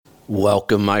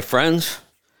Welcome, my friends.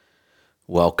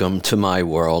 Welcome to my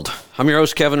world. I'm your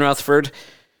host, Kevin Rutherford.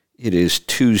 It is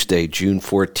Tuesday, June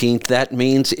 14th. That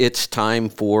means it's time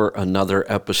for another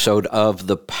episode of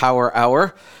the Power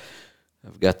Hour.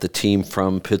 I've got the team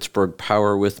from Pittsburgh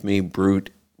Power with me,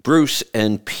 Bruce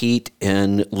and Pete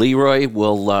and Leroy.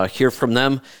 We'll hear from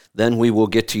them. Then we will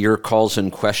get to your calls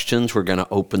and questions. We're going to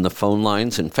open the phone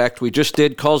lines. In fact, we just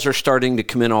did. Calls are starting to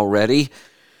come in already.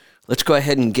 Let's go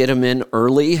ahead and get them in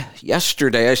early.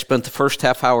 Yesterday, I spent the first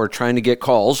half hour trying to get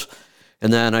calls,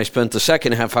 and then I spent the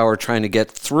second half hour trying to get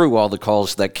through all the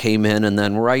calls that came in, and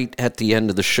then right at the end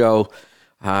of the show,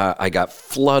 I got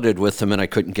flooded with them, and I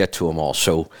couldn't get to them all.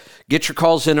 So get your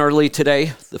calls in early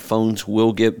today. The phones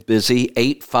will get busy.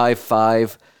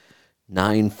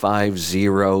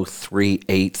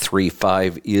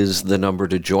 855-950-3835 is the number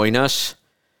to join us.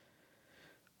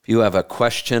 If you have a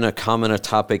question, a comment, a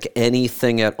topic,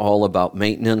 anything at all about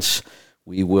maintenance,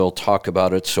 we will talk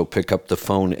about it, so pick up the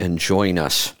phone and join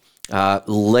us.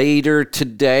 Later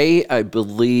today, I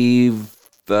believe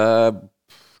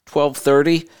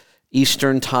 12:30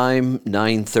 Eastern Time,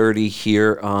 9:30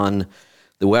 here on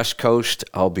the West Coast,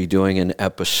 I'll be doing an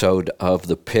episode of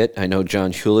The Pit. I know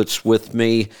John Hewlett's with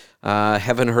me.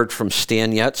 Haven't heard from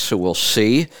Stan yet, so we'll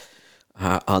see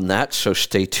on that, so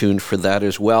stay tuned for that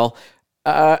as well.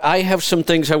 I have some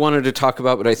things I wanted to talk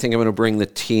about, but I think I'm going to bring the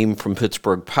team from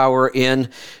Pittsburgh Power in,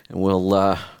 and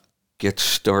we'll get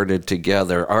started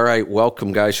together. All right,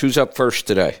 welcome, guys. Who's up first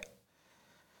today?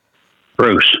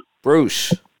 Bruce.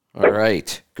 Bruce. All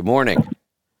right. Good morning.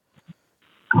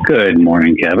 Good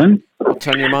morning, Kevin. What's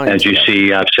on your mind? As you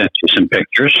see, I've sent you some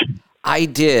pictures. I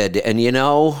did, and you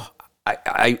know,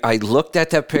 I looked at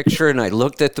that picture, and I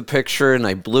looked at the picture, and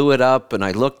I blew it up, and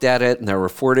I looked at it, and there were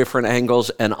 4 different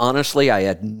angles, and honestly, I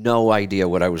had no idea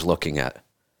what I was looking at.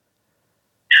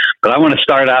 But I want to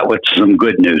start out with some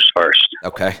good news first.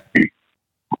 Okay.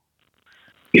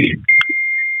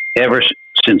 Ever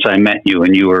since I met you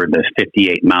and you were the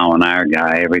 58 mile an hour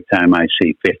guy, every time I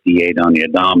see 58 on the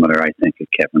odometer, I think of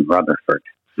Kevin Rutherford.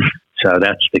 So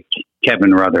that's the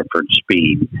Kevin Rutherford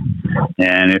speed.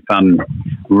 And if I'm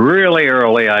really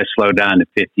early, I slow down to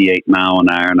 58 mile an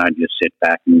hour and I just sit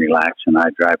back and relax and I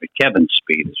drive at Kevin's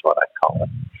speed is what I call it.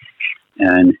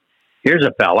 And here's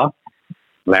a fella,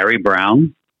 Larry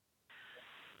Brown,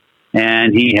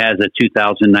 and he has a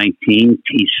 2019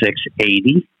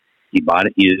 T680. He bought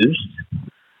it used.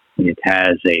 It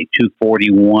has a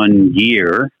 241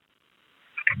 gear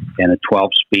and a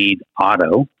 12-speed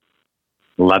auto.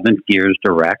 11th gears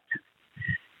direct.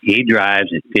 He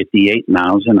drives at 58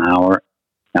 miles an hour.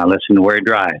 Now listen to where he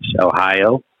drives.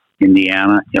 Ohio,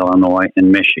 Indiana, Illinois,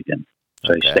 and Michigan.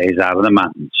 So he stays out of the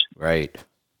mountains. Right.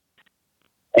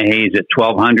 And he's at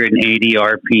 1,280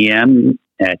 RPM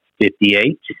at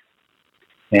 58.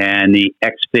 And the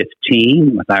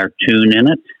X15 with our tune in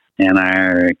it. And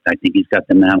I think he's got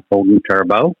the manifold and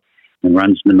turbo. And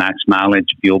runs the max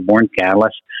mileage fuel-borne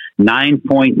catalyst.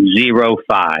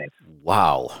 9.05.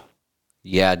 Wow.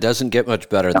 Yeah, it doesn't get much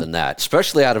better than that,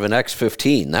 especially out of an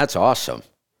X15. That's awesome.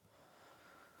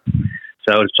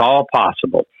 So it's all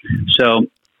possible. So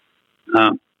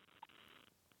I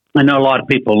know a lot of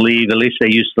people leave, at least they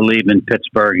used to leave in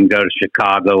Pittsburgh and go to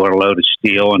Chicago or a load of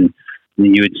steel, and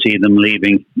you would see them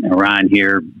leaving around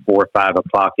here 4 or 5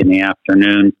 o'clock in the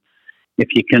afternoon. If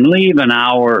you can leave an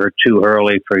hour or 2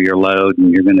 early for your load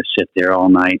and you're going to sit there all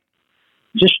night,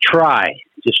 just try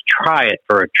it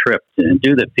for a trip and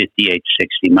do the 58,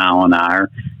 60 mile an hour.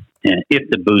 And if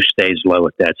the boost stays low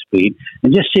at that speed,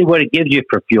 and just see what it gives you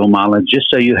for fuel mileage, just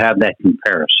so you have that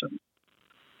comparison.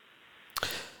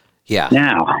 Yeah.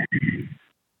 Now,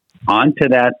 on to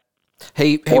that.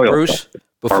 Hey, Bruce,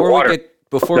 before we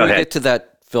get to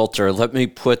that filter, let me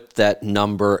put that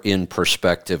number in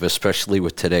perspective, especially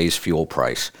with today's fuel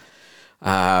price.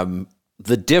 We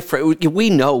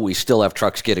know we still have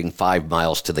trucks getting 5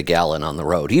 miles to the gallon on the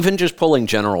road, even just pulling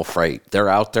general freight. They're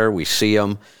out there. We see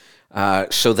them.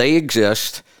 So they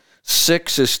exist.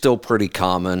 6 is still pretty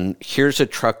common. Here's a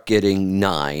truck getting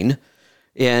 9,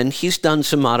 and he's done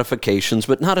some modifications,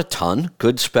 but not a ton.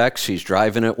 Good specs. He's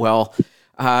driving it well.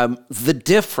 The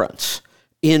difference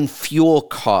in fuel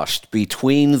cost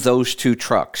between those 2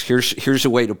 trucks, here's a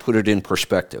way to put it in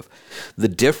perspective. The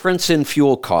difference in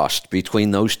fuel cost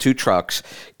between those 2 trucks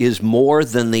is more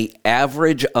than the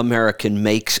average American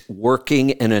makes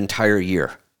working an entire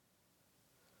year.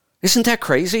 Isn't that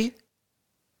crazy?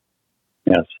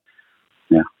 Yes.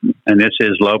 Yeah. And this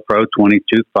is low pro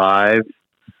 22.5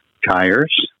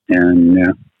 tires. And,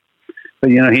 but,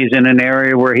 he's in an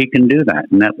area where he can do that,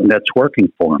 and that's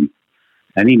working for him.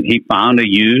 And he found a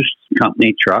used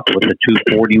company truck with a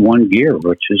 241 gear,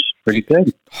 which is pretty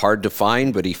good. Hard to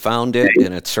find, but he found it,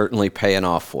 and it's certainly paying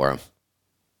off for him.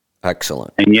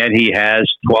 Excellent. And yet he has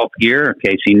 12th gear in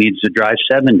case he needs to drive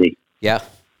 70. Yeah,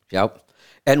 yep.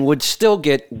 And would still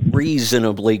get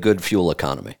reasonably good fuel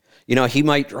economy. He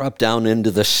might drop down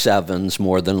into the sevens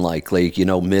more than likely,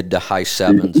 mid to high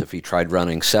sevens if he tried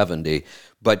running 70.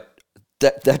 But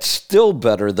that's still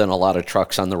better than a lot of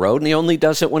trucks on the road, and he only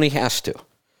does it when he has to.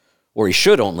 Or he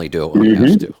should only do it when he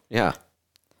has to. Yeah.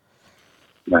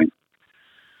 Right.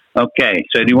 Okay,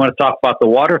 so do you want to talk about the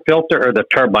water filter or the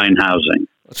turbine housing?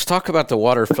 Let's talk about the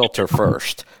water filter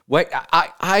first. Wait,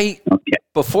 Okay.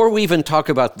 Before we even talk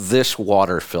about this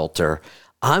water filter,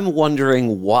 I'm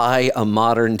wondering why a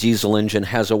modern diesel engine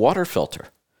has a water filter.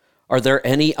 Are there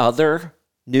any other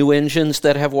new engines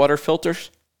that have water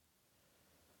filters?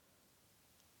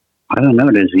 I don't know.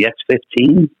 Does the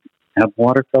X15 have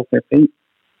water filter, Pete?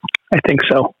 I think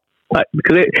so.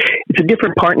 Because it's a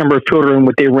different part number of filter than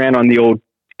what they ran on the old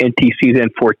NTC's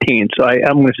N14. So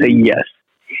I'm going to say yes.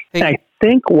 Hey. And I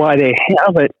think why they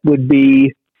have it would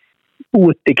be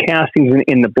with the castings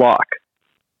in the block.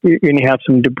 You're going to have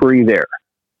some debris there.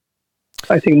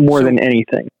 I think more than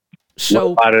anything.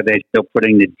 So are they still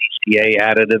putting the DCA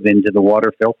additive into the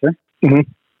water filter?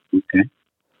 Mm-hmm. Okay.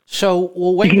 So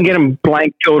wait. You can get them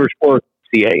blank filters for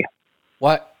DCA.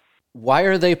 Why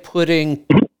are they putting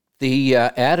the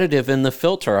additive in the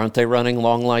filter? Aren't they running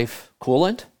long life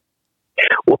coolant?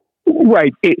 Well,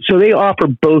 right. So they offer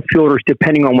both filters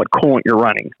depending on what coolant you're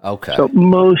running. Okay. So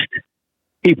most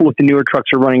people with the newer trucks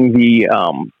are running the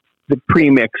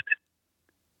pre-mixed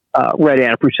red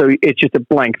antifreeze. So it's just a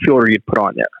blank filter you'd put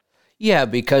on there. Yeah,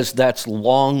 because that's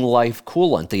long life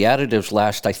coolant. The additives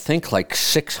last, I think, like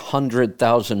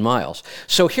 600,000 miles.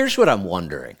 So here's what I'm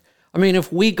wondering. I mean,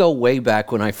 if we go way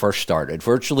back when I first started,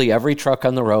 virtually every truck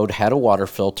on the road had a water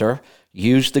filter,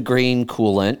 used the green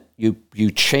coolant, you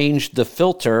changed the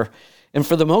filter, and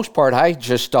for the most part, I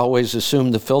just always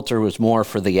assumed the filter was more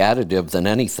for the additive than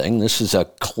anything. This is a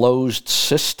closed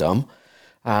system.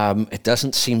 It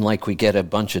doesn't seem like we get a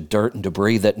bunch of dirt and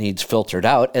debris that needs filtered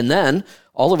out. And then,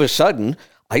 all of a sudden,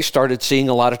 I started seeing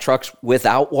a lot of trucks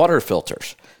without water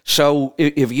filters. So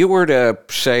if you were to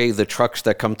say the trucks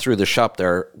that come through the shop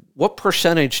there, what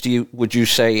percentage would you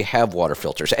say have water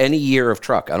filters? Any year of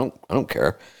truck, I don't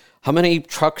care. How many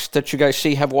trucks that you guys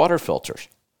see have water filters?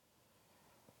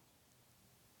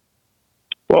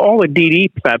 Well, all the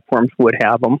DD platforms would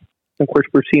have them. Of course,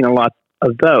 we're seeing a lot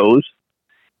of those.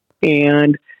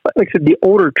 And like I said, the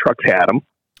older trucks had them.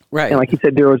 Right. And like you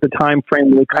said, there was a time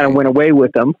frame where they kind of went away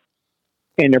with them,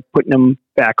 and they're putting them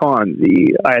back on.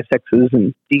 The ISXs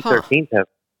and D13s have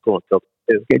coolant filters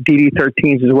too. Yeah,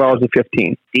 DD13s as well as the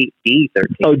 15.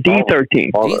 D13. Oh,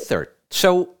 D13. D13.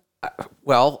 So,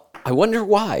 well, I wonder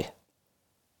why.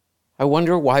 I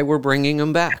wonder why we're bringing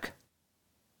them back.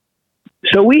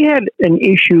 So we had an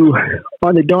issue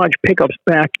on the Dodge pickups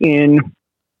back in,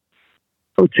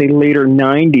 I would say, later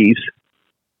 90s,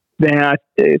 that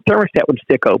the thermostat would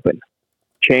stick open.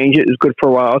 Change it was good for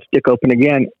a while, stick open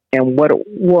again. And what it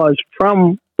was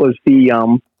from was the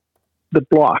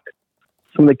block.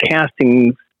 Some of the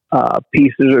casting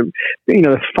pieces, or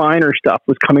the finer stuff,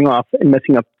 was coming off and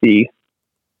messing up the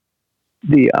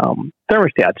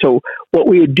thermostat. So what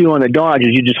we would do on the Dodge is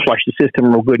you just flush the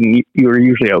system real good, and you were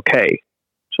usually okay.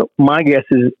 So my guess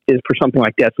is for something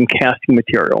like that, some casting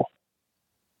material.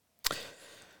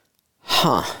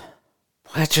 Huh.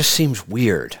 That just seems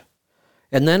weird.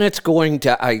 And then it's going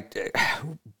to...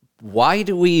 why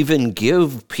do we even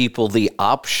give people the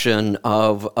option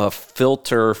of a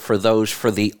filter for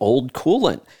the old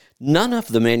coolant? None of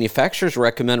the manufacturers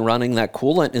recommend running that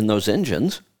coolant in those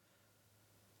engines.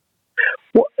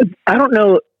 Well, I don't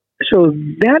know. So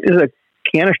that is a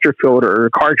canister filter or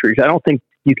cartridge. I don't think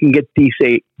you can get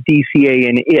DCA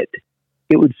in it.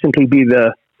 It would simply be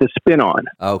the spin-on.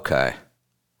 Okay.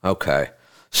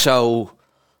 So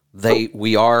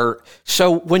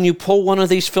so when you pull one of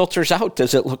these filters out,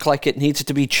 does it look like it needs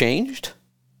to be changed?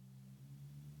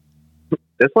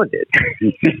 This one did.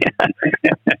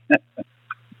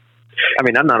 I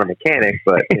mean, I'm not a mechanic,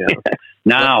 but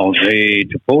Now,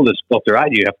 to pull this filter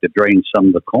out, you have to drain some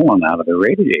of the coolant out of the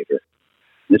radiator.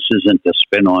 This isn't a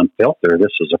spin-on filter.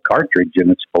 This is a cartridge,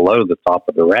 and it's below the top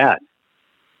of the rad.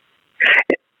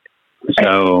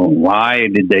 So why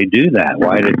did they do that?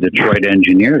 Why did Detroit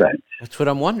engineer that? That's what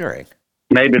I'm wondering.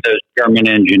 Maybe those German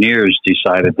engineers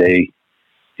decided they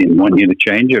didn't want you to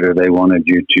change it, or they wanted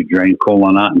you to drain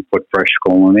coolant out and put fresh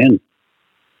coolant in.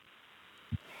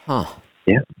 Huh.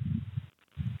 Yeah.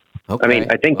 Okay. I mean,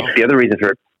 I think the other reason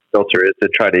for a filter is to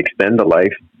try to extend the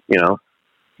life,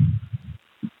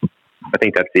 I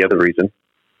think that's the other reason.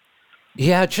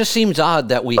 Yeah, it just seems odd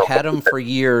that we had them for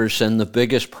years, and the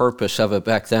biggest purpose of it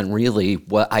back then, really,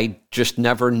 I just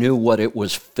never knew what it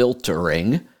was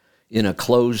filtering in a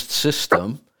closed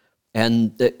system.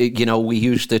 And, we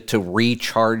used it to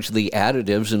recharge the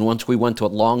additives, and once we went to a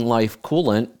long-life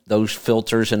coolant, those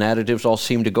filters and additives all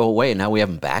seemed to go away, and now we have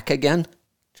them back again?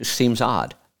 Just seems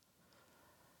odd.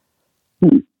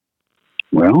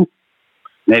 Well,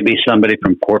 maybe somebody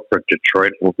from corporate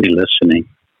Detroit will be listening.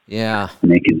 Yeah.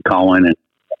 And they can call in.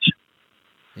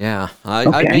 Yeah.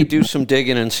 I may do some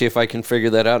digging and see if I can figure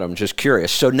that out. I'm just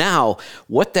curious. So now,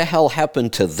 what the hell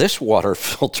happened to this water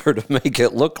filter to make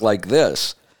it look like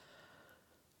this?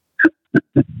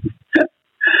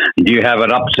 Do you have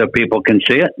it up so people can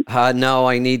see it? No,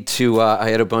 I need to. I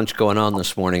had a bunch going on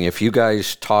this morning. If you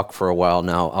guys talk for a while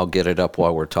now, I'll get it up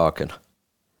while we're talking.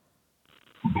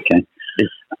 Okay.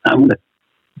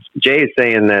 Jay is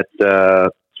saying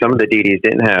that some of the DDs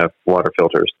didn't have water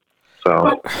filters.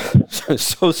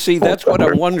 So see, that's what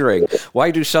I'm wondering.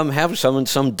 Why do some have some and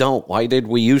some don't? Why did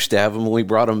we used to have them when we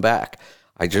brought them back?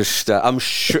 I'm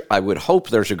sure, I would hope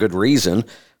there's a good reason,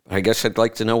 but I guess I'd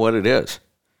like to know what it is.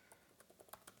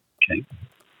 Okay.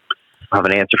 I'll have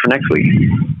an answer for next week.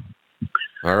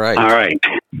 All right. All right.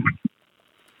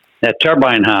 That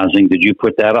turbine housing, did you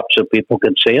put that up so people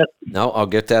can see it? No, I'll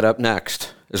get that up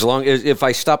next. As long as if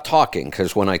I stop talking,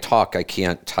 because when I talk, I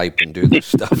can't type and do this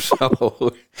stuff.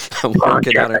 So I'm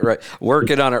working on it right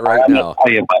now.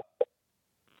 Tell you about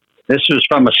this is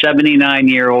from a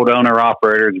 79-year-old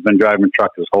owner-operator who's been driving a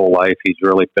truck his whole life. He's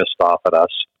really pissed off at us.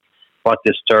 Bought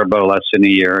this turbo less than a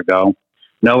year ago.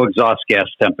 No exhaust gas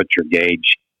temperature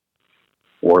gauge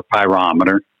or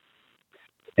pyrometer.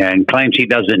 And claims he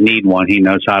doesn't need one. He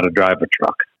knows how to drive a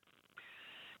truck.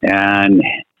 And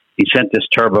he sent this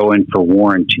turbo in for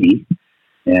warranty.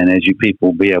 And as you people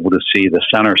will be able to see, the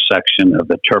center section of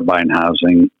the turbine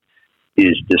housing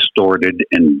is distorted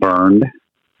and burned.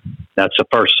 That's the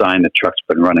first sign the truck's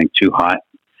been running too hot.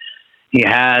 He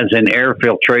has an air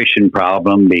filtration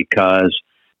problem because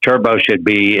turbo should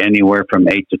be anywhere from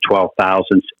 8 to 12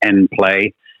 thousandths end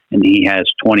play, and he has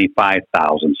 25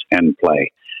 thousandths end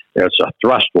play. There's a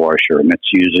thrust washer, and it's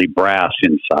usually brass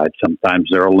inside. Sometimes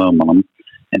they're aluminum,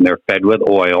 and they're fed with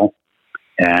oil.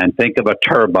 And think of a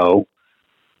turbo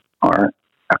or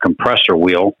a compressor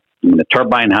wheel. When the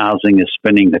turbine housing is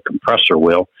spinning the compressor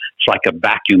wheel, it's like a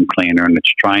vacuum cleaner, and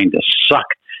it's trying to suck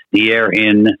the air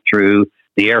in through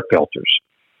the air filters.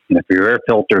 And if your air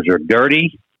filters are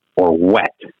dirty or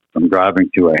wet from driving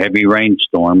through a heavy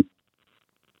rainstorm,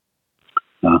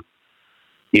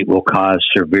 it will cause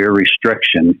severe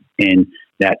restriction in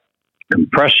that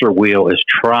compressor wheel is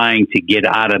trying to get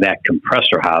out of that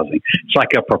compressor housing. It's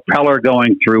like a propeller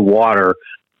going through water,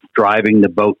 driving the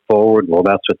boat forward. Well,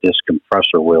 that's what this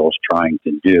compressor wheel is trying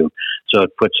to do. So it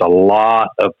puts a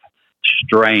lot of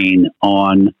strain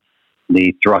on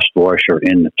the thrust washer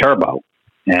in the turbo,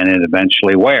 and it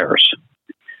eventually wears.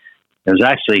 There's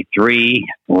actually 3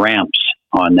 ramps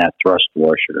on that thrust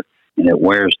washer, and it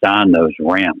wears down those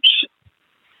ramps.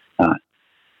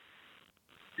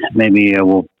 Maybe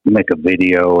we'll make a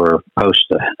video or post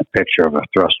a picture of a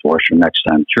thrust washer next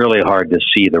time. It's really hard to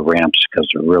see the ramps because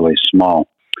they're really small.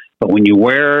 But when you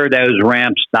wear those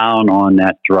ramps down on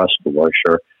that thrust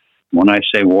washer, when I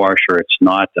say washer, it's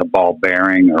not a ball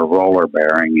bearing or roller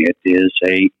bearing.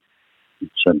 It's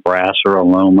a brass or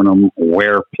aluminum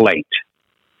wear plate.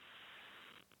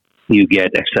 You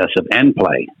get excessive end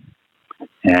play.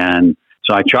 And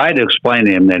so I tried to explain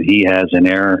to him that he has an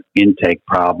air intake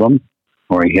problem,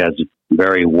 or he has a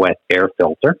very wet air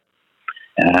filter,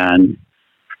 and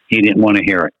he didn't want to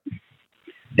hear it.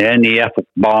 Then the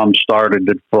F-bomb started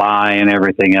to fly and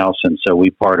everything else, and so we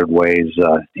parted ways.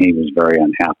 He was very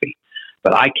unhappy.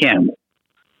 But I can't,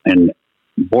 and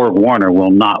Borg Warner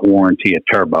will not warranty a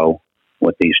turbo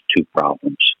with these 2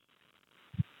 problems.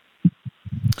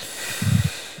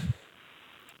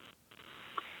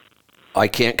 I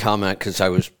can't comment because I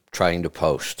was trying to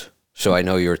post. So I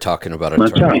know you were talking about a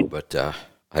turbo, right. But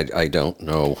I don't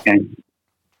know. Okay.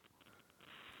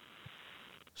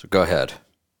 So go ahead.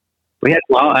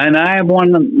 Well, and I have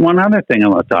one other thing I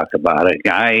want to talk about. A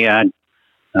guy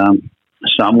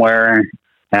somewhere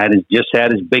just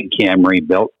had his big cam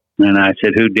rebuilt, and I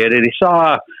said, "Who did it?" He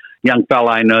saw a young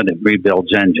fella I know that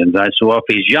rebuilds engines. I said, "Well, if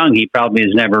he's young, he probably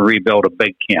has never rebuilt a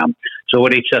big cam. So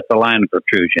what did he set the line of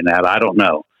protrusion at? I don't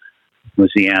know."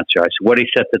 Was the answer. I said, "What did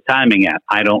he set the timing at?"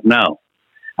 I don't know.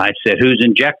 I said, "Whose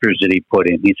injectors did he put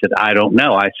in?" He said, "I don't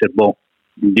know." I said, "Well,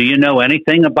 do you know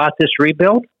anything about this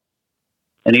rebuild?"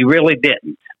 And he really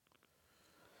didn't.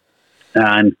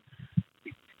 And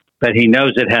but he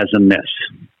knows it has a miss.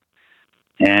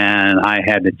 And I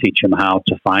had to teach him how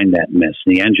to find that miss.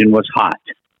 The engine was hot.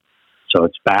 So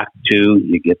it's back to,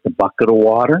 you get the bucket of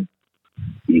water,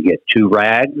 you get 2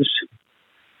 rags,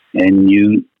 and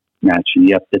you have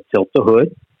to tilt the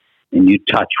hood, and you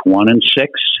touch 1 and 6,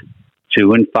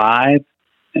 2 and 5,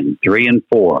 and 3 and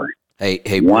 4.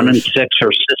 Hey, 1 Bruce, and 6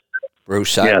 are sisters.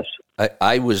 Bruce, Yes.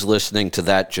 I was listening to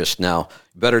that just now.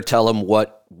 Better tell them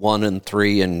what 1 and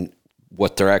 3 and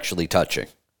what they're actually touching.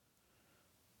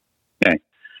 Okay.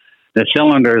 The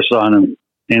cylinders on an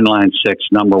inline 6,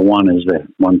 number 1 is the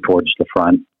one towards the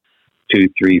front, 2,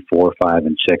 3, 4, 5,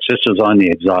 and 6. This is on the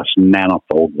exhaust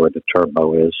manifold where the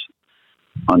turbo is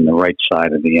on the right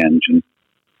side of the engine.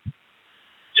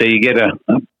 So you get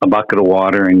a bucket of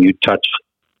water and you touch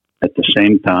at the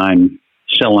same time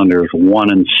cylinders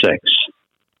 1 and 6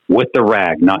 with the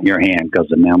rag, not your hand because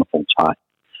the manifold's hot.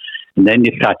 And then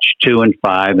you touch 2 and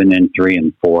 5 and then 3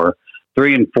 and 4.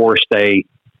 3 and 4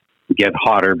 get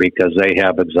hotter because they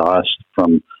have exhaust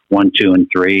from 1, 2, and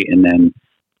 3, and then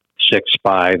 6,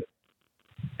 5,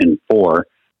 and 4.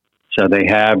 So they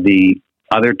have the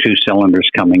other 2 cylinders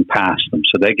coming past them,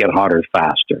 so they get hotter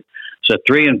faster. So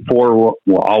 3 and 4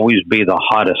 will always be the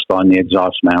hottest on the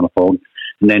exhaust manifold,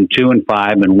 and then 2 and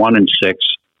 5 and 1 and 6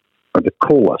 are the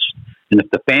coolest. And if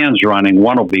the fan's running,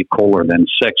 1 will be cooler than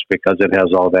 6 because it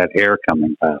has all that air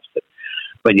coming past it.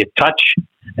 But you touch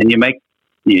and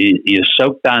you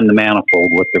soak down the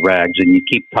manifold with the rags and you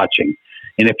keep touching.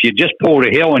 And if you just pull the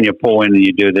hill and you pull in and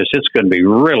you do this, it's going to be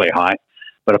really hot.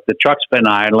 But if the truck's been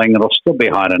idling, it'll still be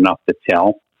hot enough to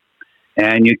tell.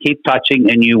 And you keep touching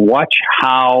and you watch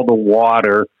how the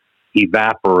water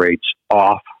evaporates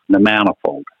off the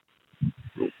manifold.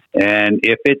 And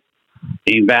if it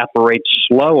evaporates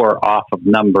slower off of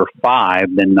number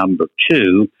 5 than number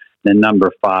 2, then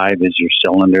number 5 is your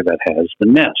cylinder that has the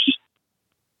miss.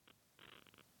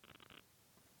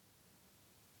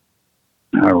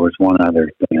 There was one other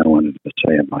thing I wanted to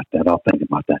say about that. I'll think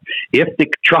about that. If the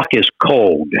truck is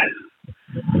cold,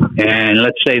 and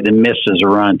let's say the miss is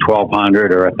around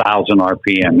 1,200 or 1,000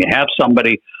 RPM, you have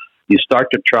somebody, you start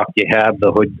the truck, you have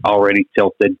the hood already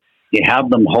tilted, you have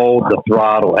them hold the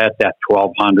throttle at that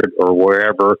 1,200 or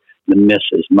wherever the miss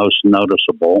is most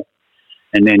noticeable,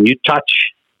 and then you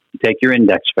take your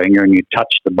index finger and you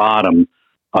touch the bottom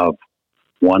of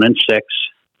 1 and 6,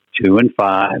 2 and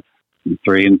 5, and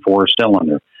 3 and 4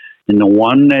 cylinder. And the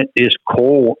one that is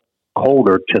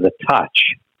colder to the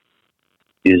touch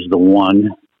is the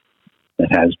one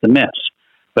that has the miss.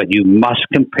 But you must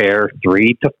compare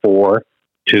 3 to 4,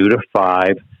 2 to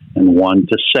 5, and 1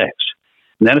 to 6.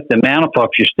 And then if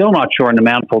you're still not sure and the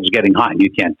manifold's getting hot and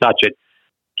you can't touch it,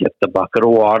 get the bucket of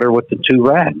water with the 2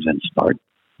 rags and start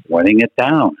wetting it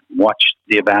down. Watch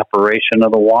the evaporation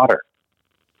of the water.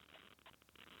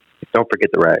 Don't forget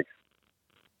the rag.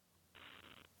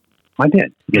 I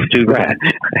did. Get 2 rags.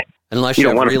 Unless you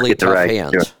have really tough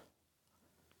hands.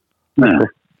 No.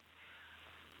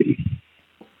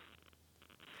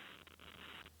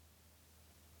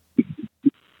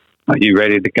 Are you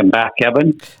ready to come back,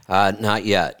 Kevin? Not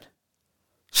yet.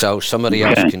 So somebody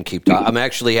else can keep talking. I'm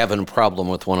actually having a problem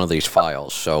with one of these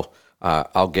files, so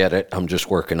I'll get it. I'm just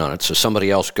working on it. So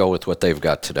somebody else go with what they've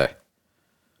got today.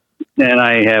 And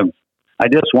I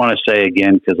just want to say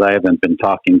again, because I haven't been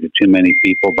talking to too many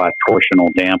people about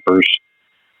torsional dampers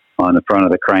on the front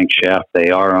of the crankshaft.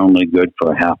 They are only good for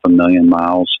 500,000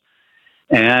 miles.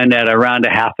 And at around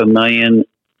 500,000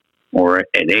 or at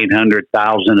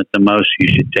 800,000 at the most, you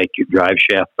should take your drive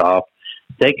shaft off.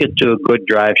 Take it to a good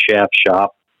drive shaft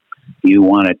shop. You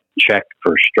want it checked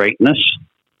for straightness,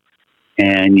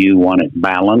 and you want it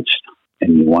balanced,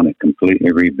 and you want it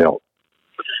completely rebuilt.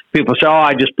 People say,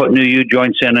 I just put new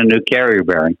U-joints in a new carrier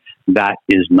bearing. That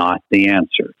is not the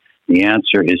answer. The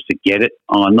answer is to get it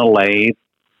on the lathe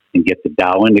and get the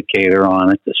dial indicator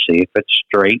on it to see if it's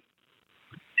straight,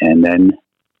 and then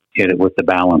hit it with the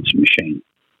balance machine.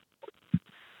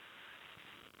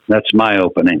 That's my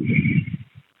opening.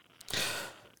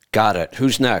 Got it.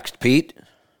 Who's next? Pete?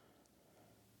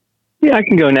 Yeah, I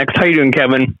can go next. How you doing,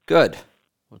 Kevin? Good.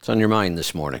 What's on your mind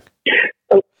this morning?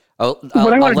 I'll want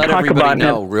to let talk everybody about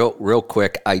know real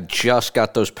quick. I just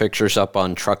got those pictures up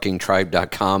on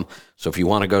truckingtribe.com, so if you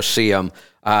want to go see them.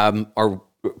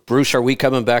 Bruce, are we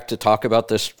coming back to talk about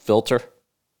this filter?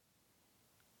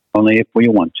 Only if we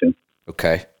want to.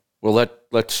 Okay. Well,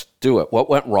 let's do it. What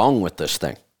went wrong with this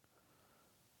thing?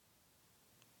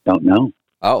 Don't know.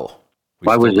 Oh.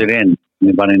 Why was it in?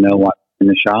 Anybody know what in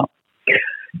the shop?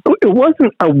 It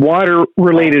wasn't a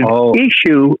water-related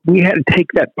issue. We had to take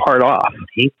that part off.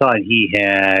 He thought he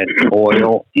had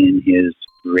oil in his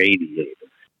radiator.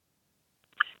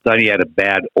 thought he had a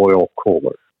bad oil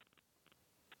cooler.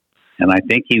 And I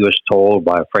think he was told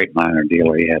by a Freightliner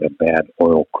dealer he had a bad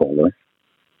oil cooler.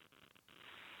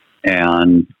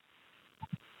 And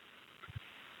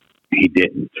he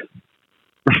didn't.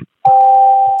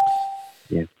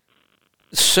 Yeah.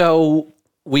 So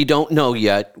we don't know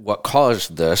yet what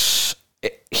caused this.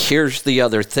 Here's the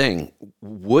other thing.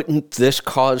 Wouldn't this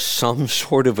cause some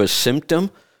sort of a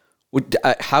symptom?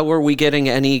 How are we getting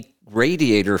any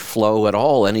radiator flow at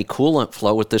all, any coolant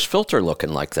flow with this filter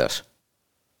looking like this?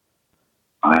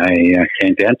 I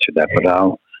can't answer that, but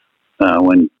I'll,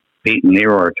 when Pete and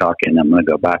Leroy are talking, I'm going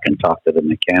to go back and talk to the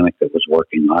mechanic that was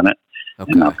working on it,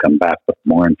 and I'll come back with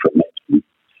more information.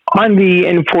 On the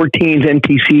N14s,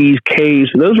 NTCs, Ks,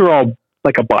 those are all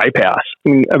like a bypass. I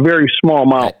mean, a very small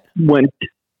amount went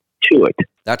to it.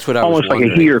 That's what I was almost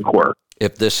wondering. like a heater core.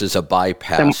 If this is a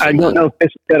bypass. And I don't know if this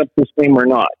is set up the same or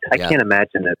not. I can't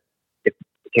imagine that if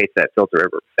in case that filter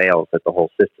ever fails, that the whole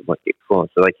system would get coolant.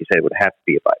 So like you said, it would have to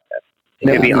be a bypass.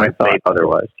 Yeah, Maybe I thought unsafe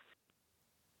otherwise.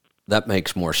 That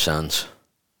makes more sense.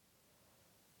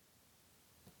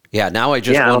 Yeah, now I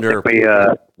just wonder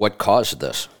what caused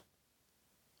this.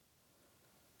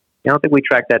 I don't think we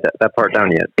tracked that part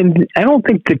down yet. And I don't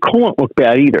think the coolant looked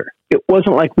bad either. It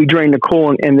wasn't like we drained the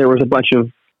coolant and there was a bunch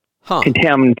of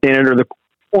contaminants in it, or the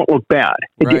coolant looked bad.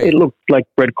 It looked like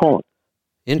red coolant.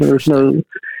 There's no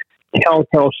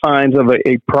telltale signs of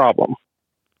a problem.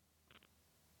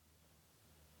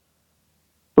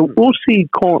 But we'll see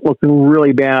coolant looking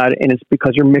really bad, and it's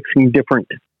because you're mixing different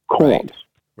coolants,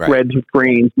 reds with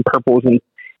greens and purples, and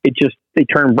they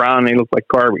turn brown and they look like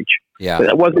garbage. Yeah, but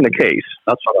that wasn't the case.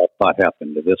 That's what I thought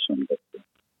happened to this one. But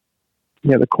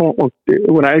yeah, the coolant looked,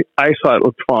 when I saw it,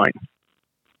 looked fine.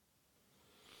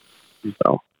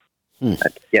 So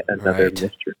that's yet another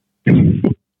mystery.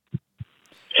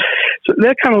 So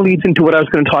that kind of leads into what I was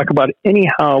going to talk about.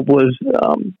 Anyhow, was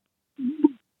a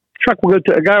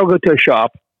guy will go to a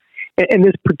shop. In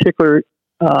this particular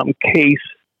case,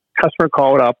 customer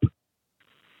called up,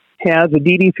 has a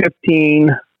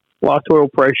DD15, lost oil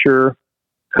pressure,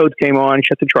 codes came on,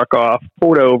 shut the truck off,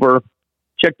 pulled over,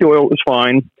 checked the oil, it was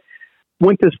fine.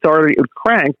 Went to start it, would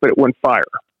crank, but it wouldn't fire.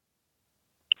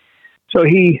 So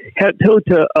he had to go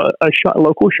to a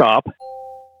local shop,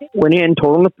 went in,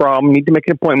 told them the problem, need to make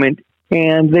an appointment,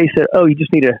 and they said, oh, you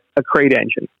just need a crate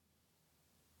engine.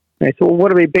 And I said, well,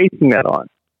 what are they basing that on?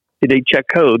 Did they check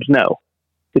codes? No.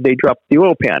 Did they drop the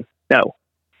oil pan? No.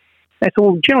 I said,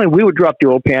 well, generally we would drop the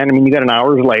oil pan. I mean, you got an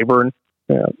hour's labor, and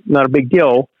not a big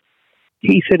deal.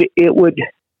 He said they were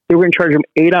going to charge him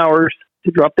 8 hours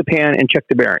to drop the pan and check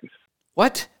the bearings.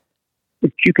 What?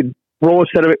 But you could roll a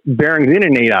set of bearings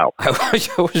in 8 hours.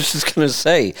 I was just going to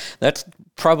say, that's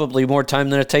probably more time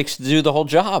than it takes to do the whole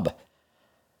job.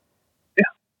 Yeah.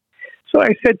 So I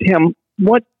said to him,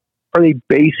 what are they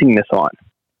basing this on?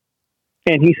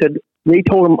 And he said, they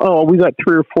told him, oh, we got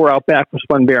 3 or 4 out back with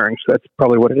spun bearings. So that's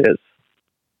probably what it is.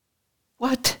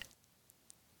 What?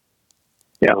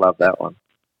 Yeah, I love that one.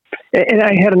 And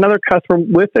I had another customer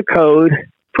with a code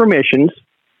for emissions,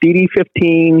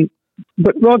 DD15,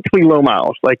 but relatively low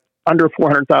miles, like under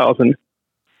 400,000.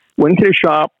 Went to the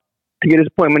shop to get his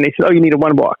appointment. They said, oh, you need a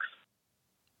one box.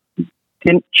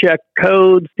 Didn't check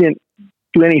codes, didn't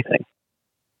do anything.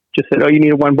 Just said, oh, you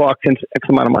need a one box and X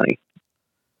amount of money.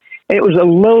 And it was a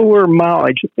lower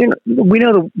mileage. And we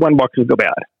know the one boxes go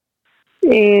bad.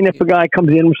 And if a guy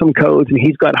comes in with some codes and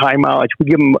he's got high mileage, we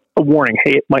give him a warning.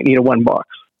 Hey, it might need a one box.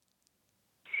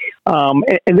 And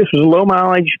this was low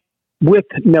mileage with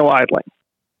no idling.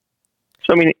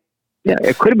 So, I mean, yeah,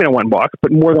 it could have been a one box,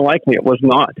 but more than likely it was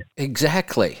not.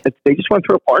 Exactly. They just want to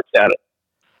throw parts at it.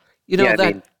 You know, I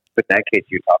mean, with that case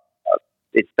you talked about,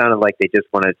 it sounded like they just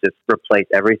want to just replace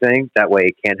everything. That way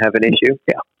it can't have an issue.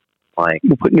 Yeah. Like,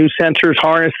 we'll put new sensors,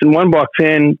 harness, and one box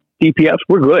in, DPFs,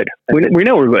 we're good. We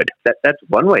know we're good. That's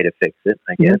one way to fix it,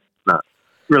 I guess. Not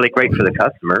really great for the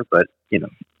customer, but, you know.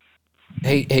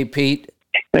 Hey, Pete.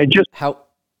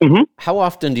 How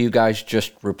often do you guys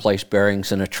just replace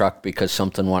bearings in a truck because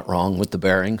something went wrong with the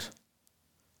bearings?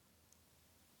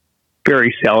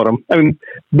 Very seldom. I mean,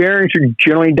 bearings are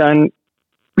generally done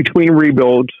between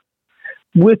rebuilds,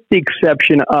 with the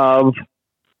exception of,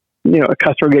 a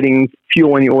customer getting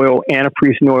fuel in the oil,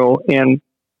 antifreeze in the oil, and,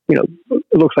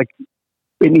 it looks like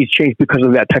it needs change because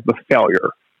of that type of failure.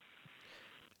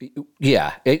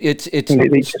 Yeah, they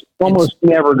just almost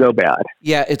never go bad.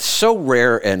 Yeah, it's so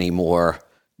rare anymore.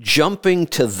 Jumping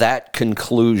to that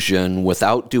conclusion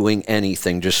without doing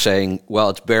anything, just saying, well,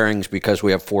 it's bearings because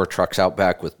we have 4 trucks out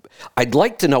back with... I'd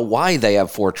like to know why they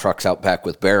have 4 trucks out back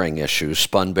with bearing issues,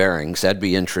 spun bearings. That'd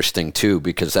be interesting, too,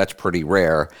 because that's pretty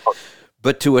rare.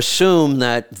 But to assume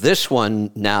that this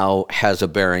one now has a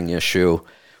bearing issue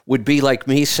would be like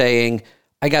me saying,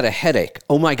 I got a headache.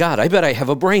 Oh my God, I bet I have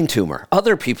a brain tumor.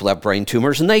 Other people have brain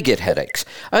tumors and they get headaches.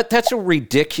 That's a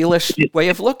ridiculous way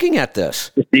of looking at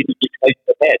this. You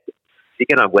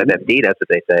get on WebMD, that's what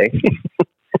they say.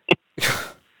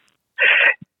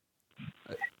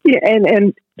 Yeah,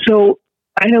 and so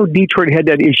I know Detroit had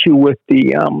that issue with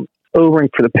the O-ring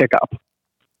for the pickup,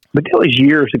 but that was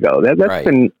years ago. That's right.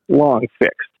 Been long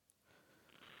fixed.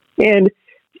 And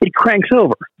it cranks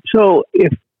over. So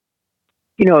if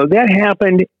that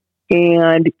happened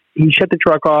and he shut the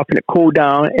truck off and it cooled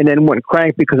down and then went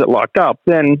crank because it locked up,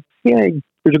 then there's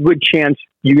a good chance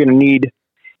you're going to need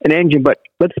an engine. But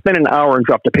let's spend an hour and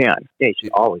drop the pan. Yeah, you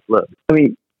should always look. I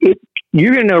mean,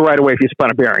 you're going to know right away if you spun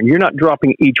a bearing. You're not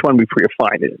dropping each one before you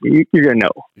find it. You're going to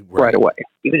know right away.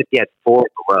 Even if you had 4 in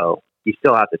a row, you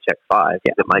still have to check 5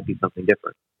 because it might be something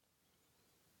different.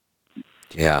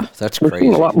 Yeah, that's We're crazy.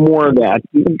 seeing a lot more of that.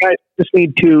 You guys just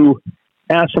need to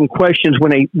ask some questions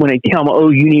when they tell them, oh,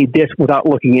 you need this, without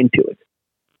looking into it.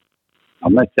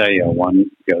 I'm going to tell you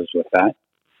one goes with that.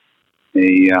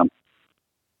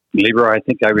 Leroy, I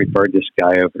think I referred this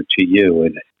guy over to you.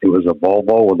 It was a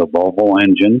Volvo with a Volvo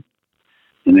engine,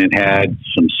 and it had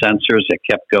some sensors that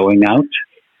kept going out.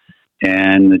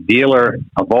 And a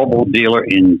Volvo dealer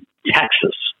in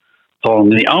Texas, told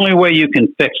him the only way you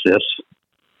can fix this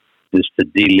is to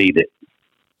delete it.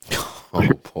 Oh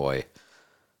boy.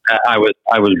 I was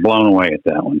blown away at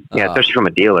that one. Yeah, especially from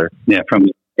a dealer. Yeah, from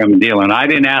a dealer. And I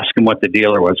didn't ask him what the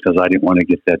dealer was because I didn't want to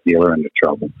get that dealer into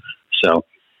trouble. So,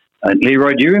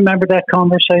 Leroy, do you remember that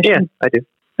conversation? Yeah, I do.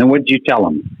 And what did you tell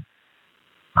him?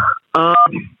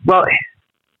 Well,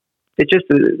 it's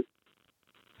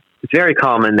very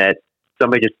common that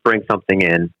somebody just brings something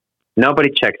in. Nobody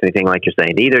checks anything, like you're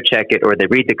saying. They either check it or they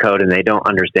read the code and they don't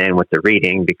understand what they're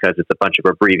reading because it's a bunch of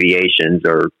abbreviations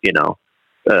or,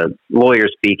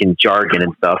 lawyers speak in jargon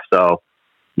and stuff. So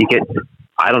you get,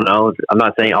 I don't know, I'm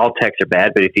not saying all techs are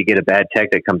bad, but if you get a bad tech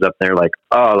that comes up there like,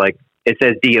 oh, like it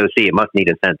says DOC, it must need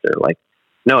a sensor. Like,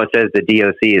 no, it says the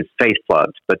DOC is face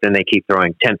plugged, but then they keep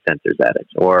throwing temp sensors at it.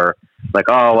 Or like,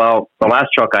 oh, well, the last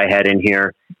truck I had in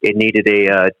here, it needed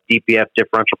a DPF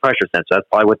differential pressure sensor. That's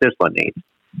probably what this one needs.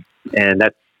 And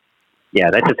that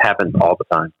just happens all the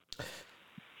time.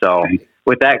 So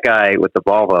with that guy, with the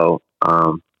Volvo,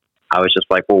 I was just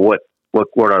like, well, what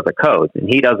are the codes? And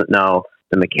he doesn't know,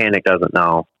 the mechanic doesn't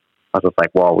know. I was just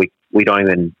like, well, we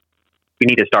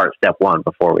need to start step 1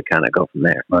 before we kind of go from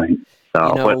there. Right.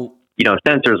 So,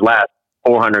 sensors last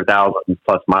 400,000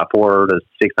 plus 400 to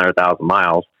 600,000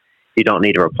 miles. You don't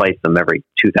need to replace them every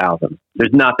 2,000.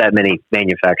 There's not that many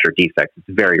manufacturer defects. It's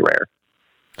very rare.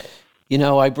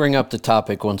 I bring up the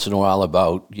topic once in a while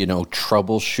about,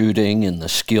 troubleshooting and the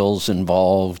skills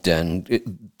involved.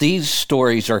 And these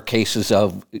stories are cases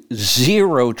of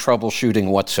zero troubleshooting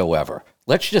whatsoever.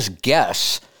 Let's just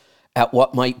guess at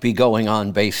what might be going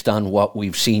on based on what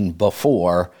we've seen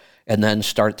before and then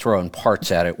start throwing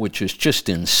parts at it, which is just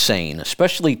insane,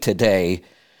 especially today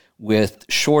with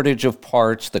shortage of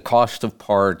parts, the cost of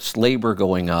parts, labor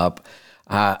going up.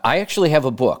 I actually have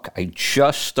a book. I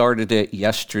just started it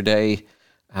yesterday,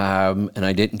 and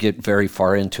I didn't get very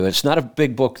far into it. It's not a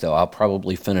big book, though. I'll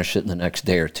probably finish it in the next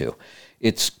day or two.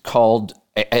 It's called,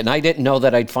 and I didn't know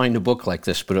that I'd find a book like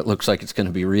this, but it looks like it's going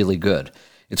to be really good.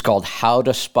 It's called How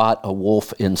to Spot a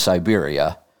Wolf in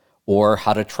Siberia, or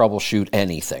How to Troubleshoot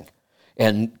Anything.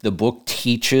 And the book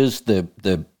teaches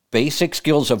the basic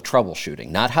skills of troubleshooting,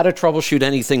 not how to troubleshoot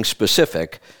anything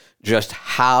specific, just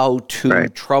how to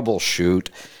troubleshoot.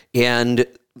 And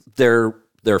their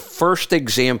first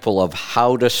example of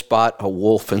how to spot a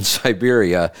wolf in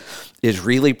Siberia is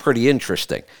really pretty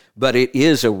interesting. But it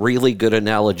is a really good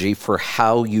analogy for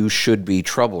how you should be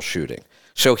troubleshooting.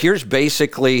 So here's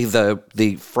basically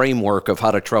the framework of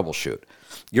how to troubleshoot.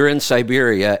 You're in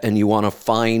Siberia and you want to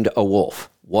find a wolf,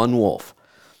 one wolf.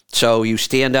 So you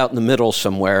stand out in the middle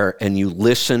somewhere and you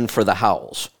listen for the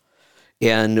howls.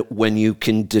 And when you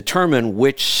can determine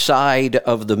which side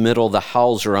of the middle the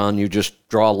howls are on, you just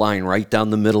draw a line right down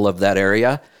the middle of that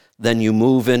area. Then you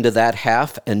move into that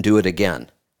half and do it again.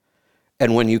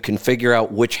 And when you can figure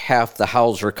out which half the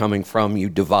howls are coming from, you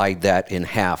divide that in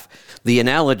half. The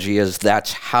analogy is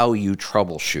that's how you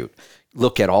troubleshoot.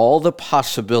 Look at all the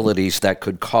possibilities that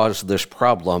could cause this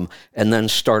problem and then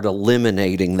start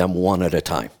eliminating them one at a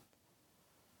time.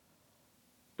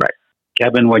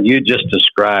 Kevin, what you just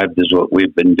described is what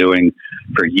we've been doing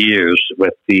for years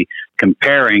with the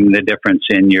comparing the difference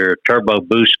in your turbo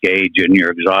boost gauge and your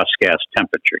exhaust gas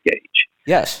temperature gauge.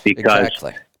 Yes, because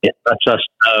exactly. It lets us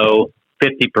know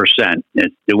 50%.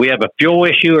 Do we have a fuel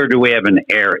issue or do we have an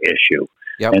air issue?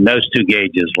 Yep. And those two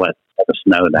gauges let us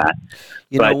know that.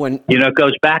 It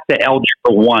goes back to Algebra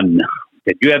 1.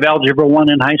 Did you have Algebra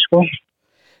 1 in high school?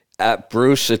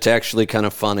 Bruce, it's actually kind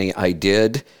of funny. I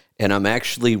did, and I'm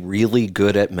actually really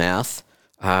good at math.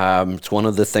 It's one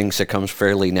of the things that comes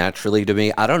fairly naturally to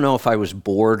me. I don't know if I was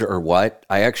bored or what.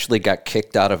 I actually got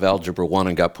kicked out of Algebra 1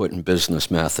 and got put in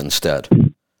business math instead.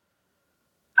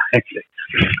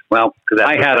 Well,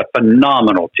 I had a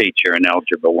phenomenal teacher in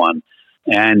Algebra 1,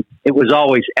 and it was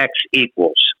always X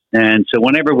equals. And so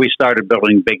whenever we started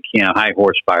building big cam, high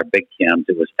horsepower big cams,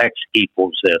 it was X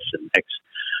equals this and X.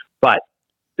 But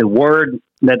the word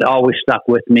that always stuck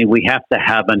with me, we have to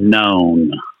have a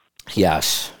known.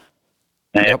 Yes.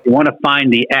 And if you want to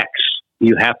find the X,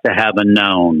 you have to have a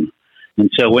known. And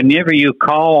so whenever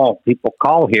people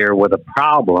call here with a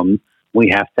problem, we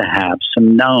have to have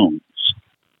some knowns.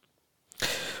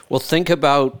 Well, think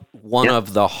about one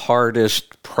of the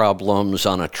hardest problems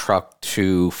on a truck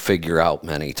to figure out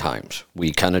many times.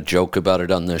 We kind of joke about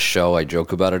it on this show. I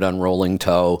joke about it on Rolling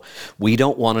Toe. We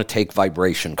don't want to take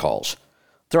vibration calls.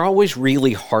 They're always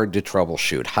really hard to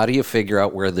troubleshoot. How do you figure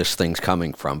out where this thing's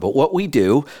coming from? But what we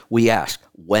do, we ask,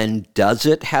 when does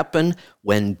it happen?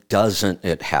 When doesn't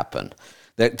it happen?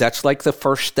 That's like the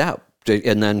first step.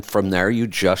 And then from there, you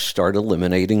just start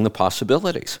eliminating the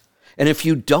possibilities. And if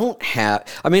you don't have,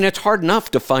 it's hard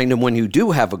enough to find them when you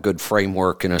do have a good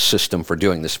framework and a system for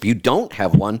doing this. If you don't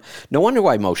have one, no wonder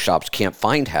why most shops can't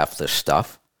find half this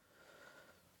stuff.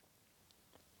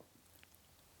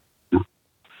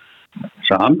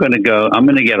 So I'm going to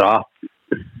get off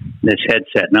this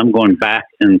headset and I'm going back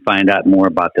and find out more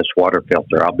about this water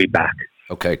filter. I'll be back.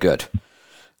 Okay, good.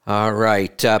 All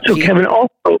right. So Pete, Kevin,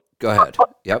 also go ahead.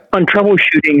 Yep. On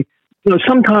troubleshooting,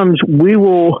 sometimes we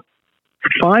will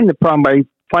find the problem by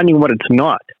finding what it's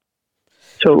not.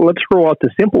 So let's throw out the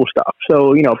simple stuff.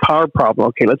 So, power problem.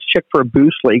 Okay, let's check for a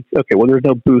boost leak. Okay, well, there's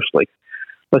no boost leak.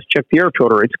 Let's check the air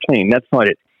filter. It's clean. That's not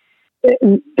it.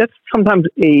 And that's sometimes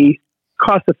a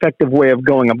cost-effective way of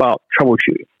going about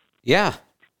troubleshooting. Yeah,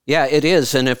 it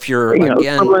is. And if you're,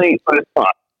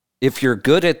 if you're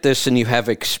good at this and you have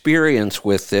experience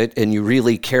with it and you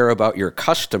really care about your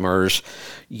customers,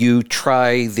 you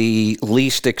try the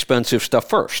least expensive stuff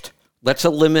first. Let's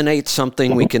eliminate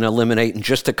something we can eliminate in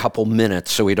just a couple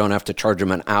minutes so we don't have to charge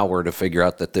them an hour to figure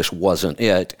out that this wasn't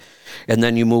it. And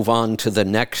then you move on to the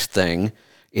next thing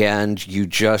and you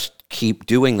just keep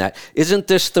doing that. Isn't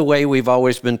this the way we've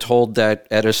always been told that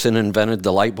Edison invented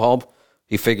the light bulb?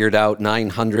 He figured out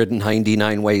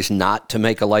 999 ways not to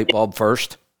make a light bulb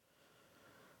first.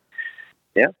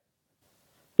 Yeah.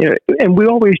 And we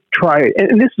always try,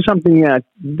 and this is something that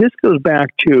this goes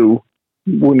back to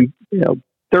when,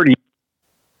 30,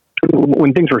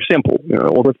 when things were simple,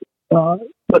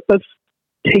 but let's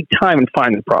take time and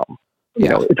find the problem.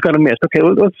 It's going to miss. Okay,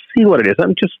 let's see what it is.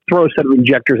 Don't just throw a set of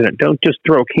injectors in it. Don't just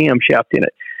throw a camshaft in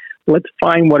it. Let's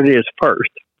find what it is first.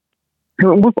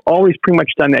 We've always pretty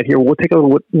much done that here. We'll take a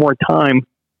little bit more time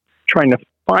trying to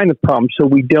find the problem so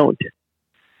we don't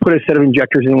put a set of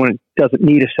injectors in when it doesn't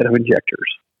need a set of injectors.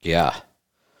 Yeah.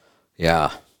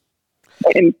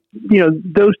 And,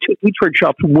 those two Detroit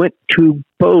shops went to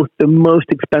both the most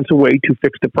expensive way to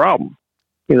fix the problem.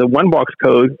 The one-box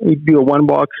code, you do a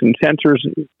one-box and sensors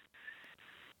and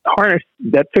harness,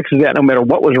 that fixes that no matter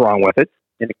what was wrong with it.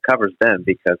 And it covers them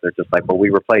because they're just like, well, we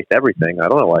replaced everything. I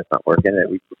don't know why it's not working.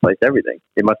 We replaced everything.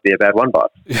 It must be a bad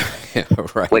one-box. Yeah,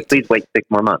 right. Please wait 6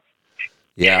 more months.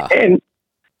 Yeah. And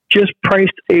just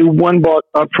priced a one-box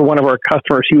up for one of our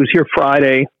customers. He was here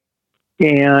Friday,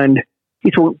 and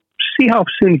he said, see how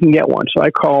soon you can get one. So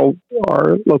I called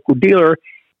our local dealer,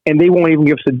 and they won't even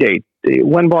give us a date. The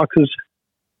one boxes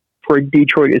for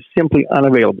Detroit is simply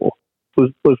unavailable,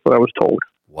 was what I was told.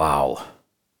 Wow.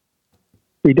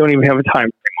 We don't even have a time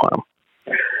frame on them.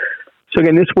 So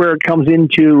again, this is where it comes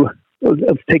into,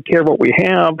 let's take care of what we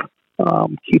have,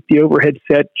 keep the overhead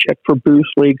set, check for boost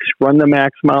leaks, run the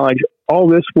max mileage. All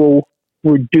this will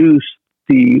reduce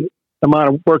the amount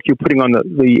of work you're putting on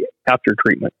the after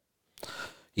treatment.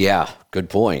 Yeah, good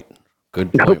point.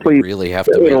 Good point. Hopefully, we really have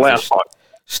to make this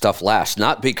stuff last.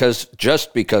 Not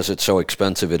just because it's so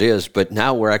expensive it is, but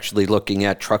now we're actually looking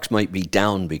at trucks might be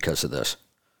down because of this.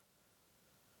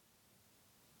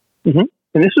 Mm-hmm.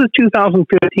 And this is a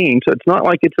 2015, so it's not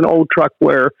like it's an old truck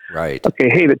where, right? Okay,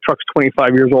 hey, the truck's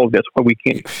 25 years old, that's why we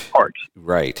can't get parts.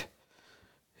 Right.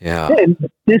 Yeah. And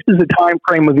this is the time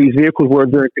frame of these vehicles where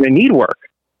they're going to need work.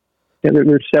 They're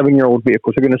 7-year-old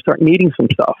vehicles. They're going to start needing some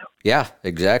stuff. Yeah,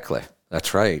 exactly.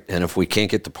 That's right. And if we can't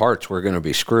get the parts, we're going to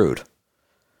be screwed.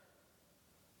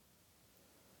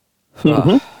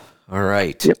 Mm-hmm. All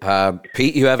right. Yep.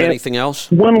 Pete, you have And anything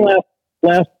else? One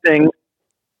last thing.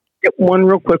 One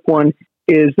real quick one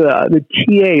is the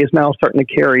TA is now starting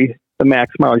to carry the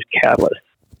max mileage catalyst.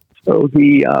 So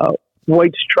the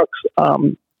White's Trucks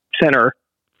Center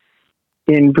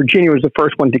in Virginia was the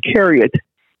first one to carry it,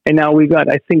 and now we've got,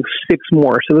 I think, 6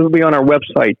 more. So this will be on our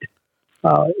website.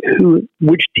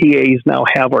 Which TAs now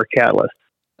have our catalyst?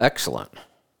 Excellent.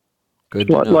 Good.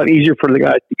 A lot easier for the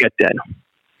guys to get then.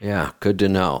 Yeah, good to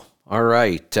know. All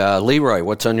right, Leroy,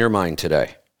 what's on your mind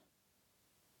today?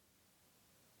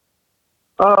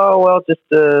 Oh, well, just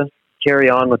to carry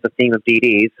on with the theme of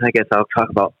DDs, I guess I'll talk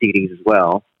about DDs as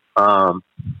well.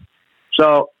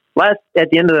 So at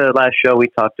the end of the last show, we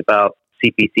talked about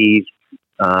CPCs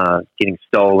getting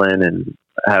stolen and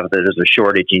how there's a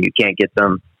shortage and you can't get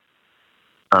them.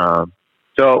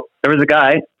 So there was a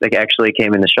guy that actually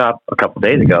came in the shop a couple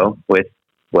days ago with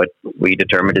what we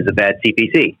determined is a bad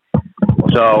CPC.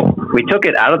 So we took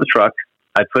it out of the truck.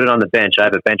 I put it on the bench. I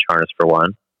have a bench harness for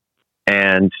one.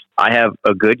 And I have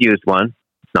a good used one.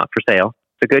 It's not for sale.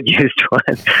 It's a good used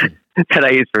one that I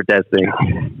use for testing.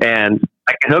 And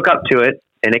I can hook up to it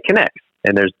and it connects.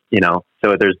 And there's,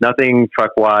 so there's nothing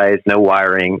truck-wise, no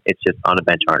wiring. It's just on a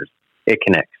bench harness. It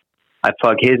connects. I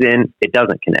plug his in. It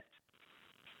doesn't connect.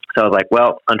 So I was like,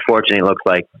 well, unfortunately, it looks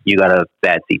like you got a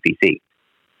bad CPC.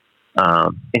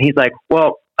 And he's like,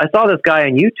 well, I saw this guy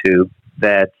on YouTube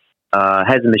that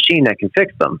has a machine that can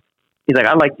fix them. He's like,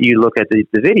 I'd like you to look at the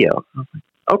video.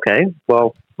 Okay,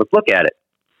 well, let's look at it.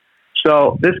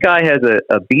 So this guy has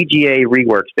a BGA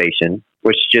rework station,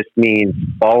 which just means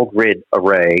ball grid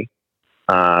array.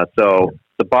 So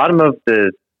the bottom of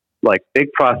the big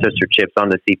processor chips on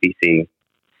the CPC,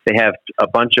 they have a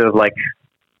bunch of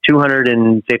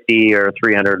 250 or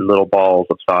 300 little balls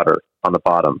of solder on the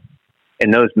bottom.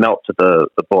 And those melt to the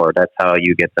board. That's how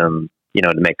you get them,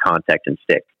 to make contact and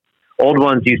stick. Old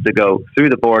ones used to go through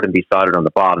the board and be soldered on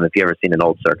the bottom, if you ever seen an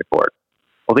old circuit board.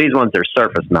 Well, these ones are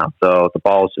surface mount, so the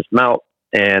balls just melt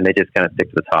and they just kind of stick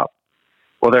to the top.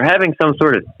 Well, they're having some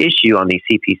sort of issue on these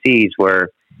CPCs where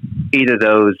either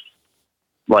those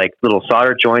little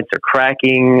solder joints are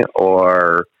cracking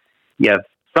or you have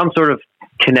some sort of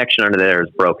connection under there is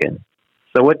broken.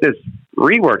 So what this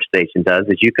rework station does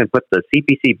is you can put the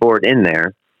CPC board in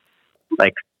there,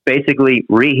 basically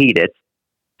reheat it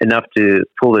enough to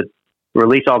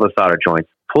release all the solder joints,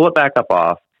 pull it back up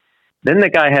off. Then the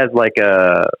guy has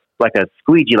a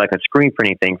squeegee, a screen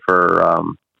printing thing for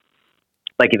on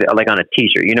a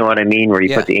t-shirt. You know what I mean? Where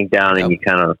you put the ink down and you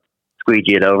kind of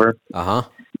squeegee it over. Uh-huh.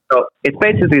 So it's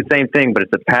basically the same thing, but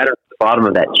it's a pattern at the bottom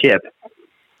of that chip.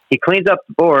 He cleans up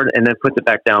the board and then puts it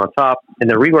back down on top, and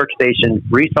the rework station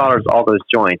resolders all those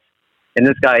joints. And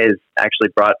this guy has actually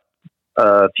brought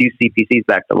a few CPCs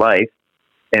back to life,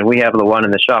 and we have the one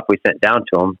in the shop we sent down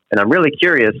to him. And I'm really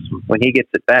curious when he gets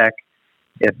it back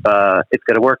if it's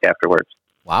going to work afterwards.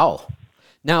 Wow.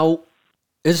 Now,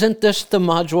 isn't this the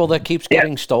module that keeps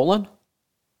getting stolen?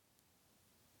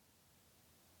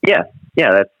 Yeah,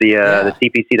 that's the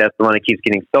CPC. That's the one that keeps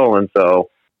getting stolen. So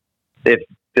if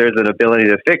there's an ability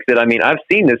to fix it, I mean, I've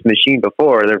seen this machine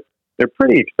before. They're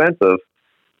pretty expensive,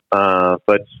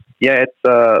 but yeah,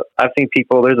 it's I've seen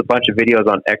people. There's a bunch of videos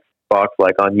on Xbox,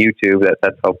 on YouTube,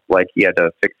 that's how he had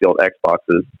to fix the old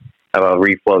Xboxes, how to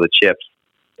reflow the chips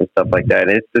and stuff like that.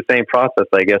 And it's the same process,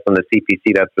 I guess, on the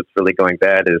CPC. That's what's really going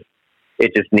bad is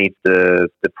it just needs the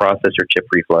processor chip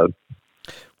reflowed.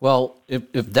 Well,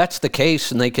 if that's the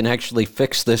case and they can actually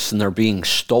fix this and they're being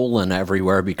stolen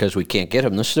everywhere because we can't get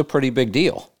them, this is a pretty big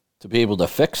deal to be able to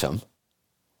fix them.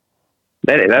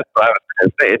 That's what I was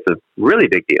going to say. It's a really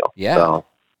big deal. Yeah. So,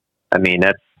 I mean,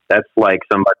 that's like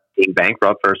somebody being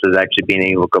bankrupt versus actually being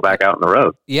able to go back out on the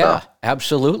road. Yeah,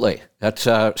 absolutely. That's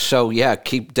so. Yeah,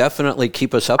 definitely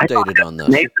keep us updated on this.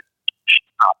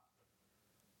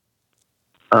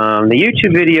 The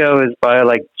YouTube video is by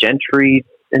Gentry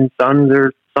and Sons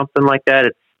or something like that.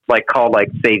 It's called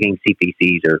Saving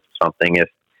CPCs or something. If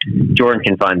Jordan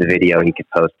can find the video, he could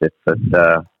post it. But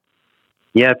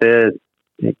yeah, the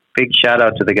big shout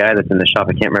out to the guy that's in the shop.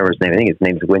 I can't remember his name. I think his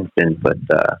name's Winston. But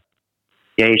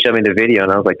yeah, he showed me the video,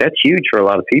 and I was like, that's huge for a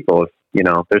lot of people. If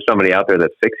there's somebody out there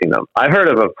that's fixing them. I've heard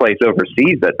of a place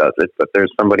overseas that does it, but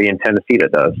there's somebody in Tennessee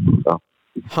that does. So.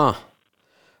 Huh.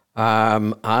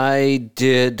 I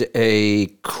did a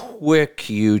quick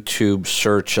YouTube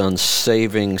search on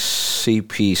saving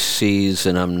CPCs,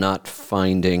 and I'm not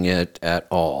finding it at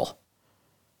all.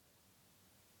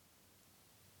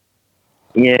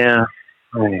 Yeah.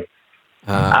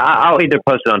 I'll either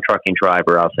post it on Trucking Tribe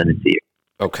or I'll send it to you.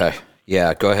 Okay.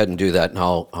 Yeah, go ahead and do that, and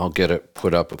I'll get it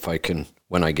put up if I can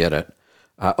when I get it.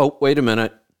 Oh, wait a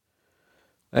minute.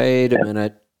 Wait a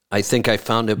minute. I think I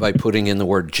found it by putting in the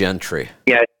word gentry.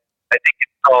 Yeah, I think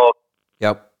it's called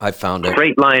Yep, I found it.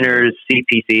 Freightliners.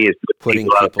 CPC is Putting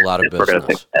people out of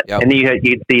business. Yep. And then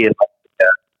you'd see it.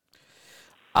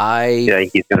 I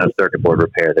he's doing a circuit board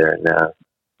repair there, and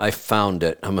I found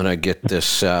it. I'm gonna get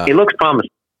this. It looks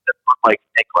promising. It looks like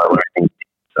Nikola or anything.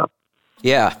 So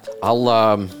Yeah,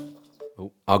 I'll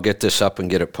get this up and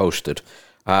get it posted.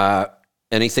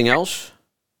 Anything else?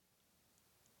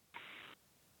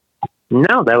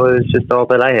 no, that was just all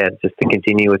that I had. Just to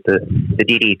continue with the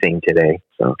DD thing today.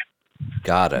 So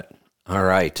Got it. All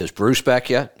right. Is Bruce back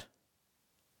yet?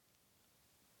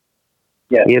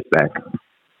 Yeah, he is back.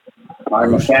 our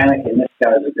mechanic, and this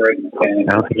guy's a great mechanic.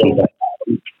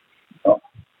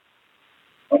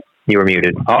 You were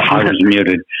muted. Oh, I was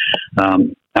muted.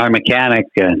 Our mechanic,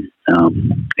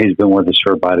 he's been with us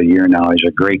for about a year now. He's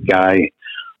a great guy,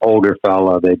 older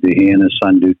fella. He and his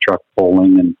son do truck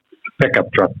pulling and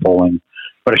pickup truck pulling,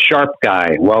 but a sharp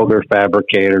guy, welder,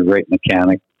 fabricator, great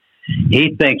mechanic.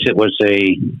 He thinks it was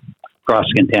a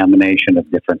cross-contamination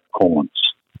of different coolants.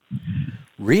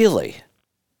 Really?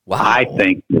 Wow. I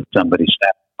think that somebody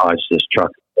sabotaged this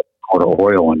truck and put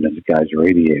oil into the guy's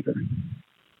radiator.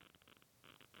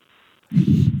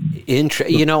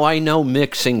 I know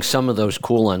mixing some of those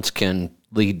coolants can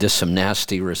lead to some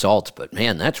nasty results, but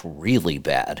man, that's really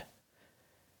bad.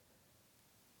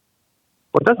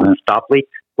 Well, doesn't stop leak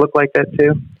look like that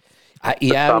too? I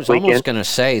was almost going to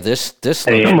say this looks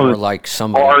more like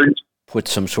somebody put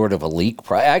some sort of a leak.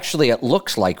 Actually, it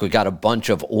looks like we got a bunch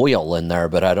of oil in there,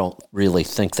 but I don't really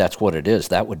think that's what it is.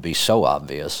 That would be so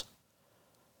obvious.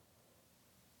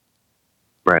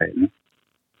 Right.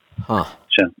 Huh.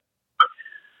 So,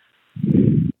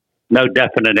 no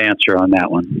definite answer on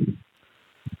that one.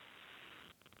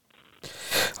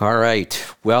 All right.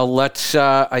 Well,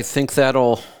 I think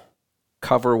that'll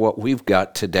cover what we've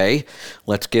got today.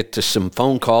 Let's get to some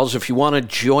phone calls. If you want to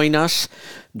join us,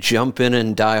 jump in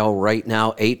and dial right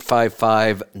now,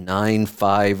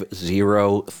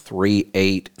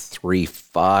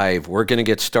 855-950-3835. We're going to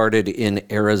get started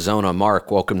in Arizona.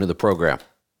 Mark, welcome to the program.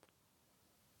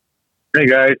 Hey,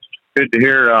 guys. Good to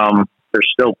hear there's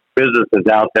still businesses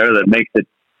out there that makes it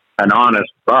an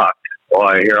honest buck. Well,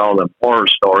 I hear all the horror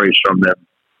stories from them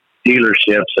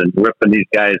dealerships and ripping these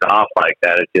guys off like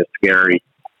that. It's just scary.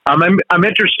 I'm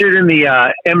interested in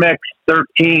the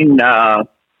MX-13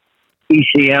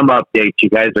 ECM updates you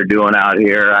guys are doing out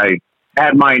here. I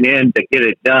had mine in to get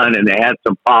it done, and they had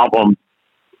some problems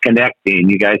connecting.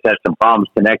 You guys had some problems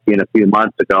connecting a few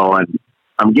months ago, and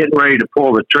I'm getting ready to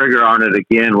pull the trigger on it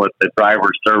again with the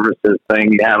driver services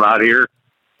thing you have out here.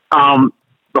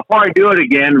 Before I do it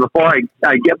again, before I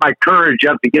get my courage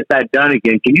up to get that done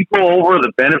again, can you go over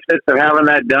the benefits of having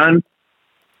that done?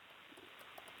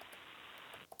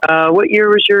 What year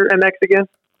was your MX again?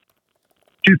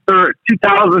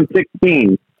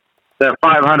 2016, the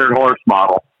 500 horse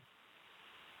model.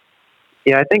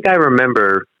 Yeah, I think I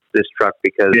remember this truck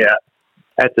because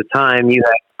at the time you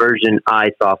had version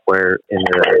I software, and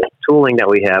the tooling that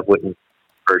we have wouldn't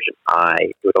version I.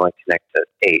 It would only connect to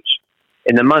H.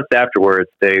 In the months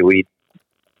afterwards, the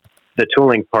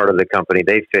tooling part of the company,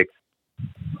 they fixed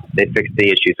the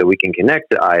issue so we can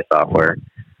connect to I software.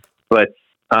 But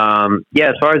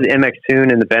as far as the MX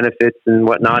Tune and the benefits and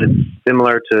whatnot, it's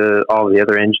similar to all the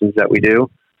other engines that we do.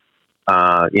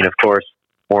 Of course,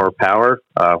 more power,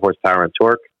 horsepower and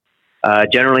torque.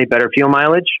 Generally better fuel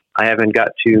mileage. I haven't got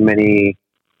too many.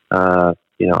 I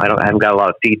haven't got a lot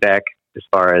of feedback as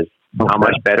far as how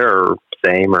much better or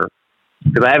same, or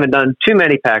because I haven't done too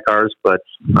many PACCARs, but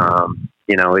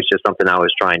it's just something I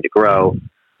was trying to grow.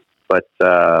 But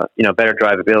better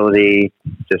drivability,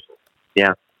 just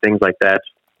things like that.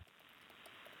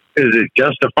 Is it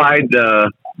justified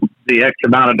the X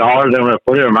amount of dollars I'm going to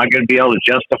put in? Am I going to be able to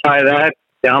justify that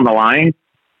down the line?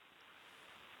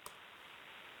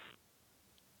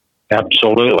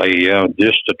 Absolutely.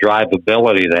 Just the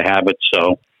drivability, they have it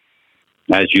so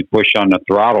as you push on the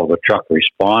throttle, the truck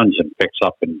responds and picks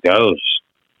up and goes.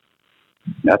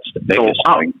 That's the biggest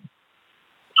thing.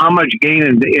 How much gain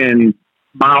in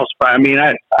miles? I mean,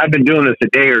 I've been doing this a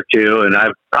day or two, and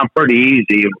I'm pretty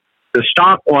easy. The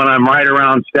stock one, I'm right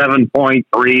around 7.3,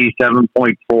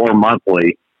 7.4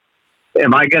 monthly.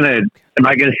 Am I gonna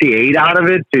see 8 out of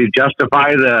it to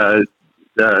justify the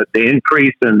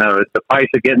increase in the price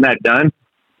of getting that done?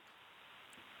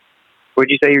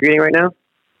 What'd you say you're getting right now?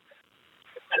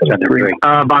 7.3.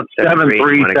 About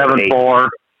 7.3, 7.4.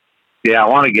 Yeah, I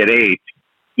want to get 8.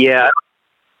 Yeah,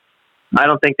 I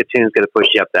don't think the tune's going to push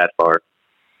you up that far.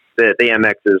 The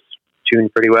MX is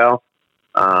tuned pretty well.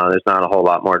 There's not a whole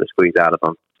lot more to squeeze out of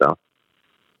them. So,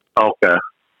 okay.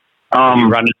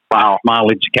 Running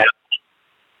mileage cap.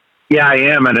 Yeah, I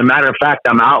am. And a matter of fact,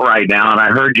 I'm out right now, and I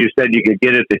heard you said you could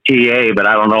get it to TA, but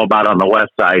I don't know about on the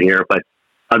west side here. But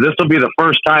this will be the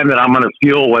first time that I'm going to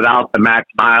fuel without the max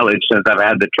mileage since I've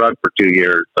had the truck for 2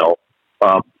 years. So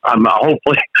I'm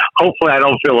hopefully I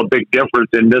don't feel a big difference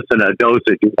in missing a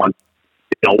dosage once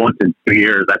in 2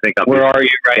 years. I think. Where are you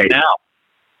right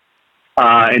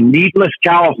now? In Needless,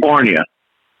 California.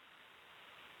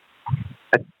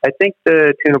 I think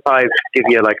the tune will probably give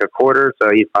you like a quarter,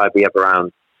 so you'd probably be up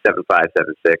around 7.5,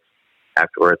 7.6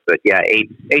 afterwards. But yeah,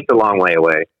 eight's a long way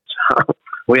away.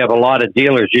 We have a lot of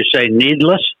dealers. You say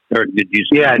Needless, or did you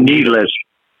say? Yeah, Needless.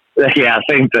 Yeah,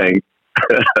 same thing.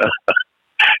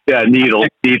 Yeah, needless,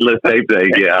 same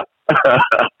thing. Yeah,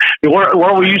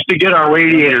 where we used to get our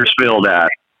radiators filled at.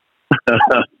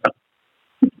 All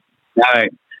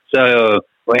right. So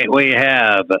we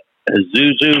have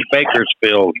Zuzu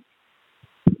Bakersfield,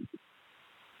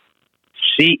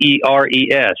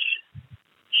 CERES,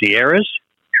 Sierras,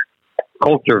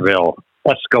 Coulterville,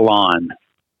 Escalon.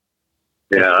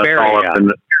 Yeah, that's all up in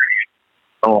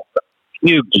the.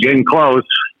 Hughes, getting close.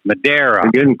 Madera,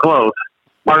 getting close.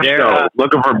 Barstow,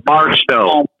 looking for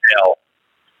Barstow.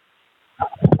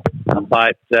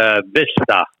 But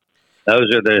Vista,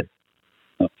 those are the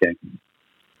okay.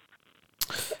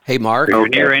 Hey, Mark. If you're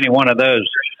near any one of those,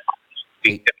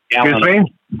 Excuse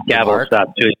me? catalyst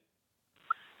out to you.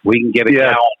 We can give a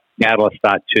gallon catalyst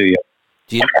out to you.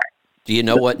 Do you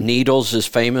know what Needles is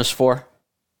famous for?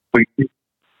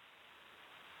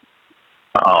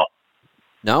 Oh.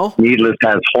 No? Needless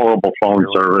has horrible phone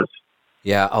service.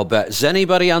 Yeah, I'll bet. Does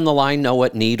anybody on the line know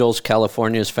what Needles,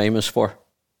 California is famous for?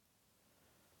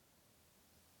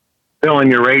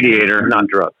 Filling your radiator.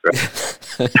 Non-drugs,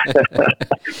 right?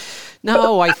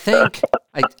 No, I think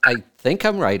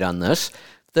I'm right on this.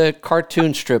 The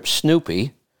cartoon strip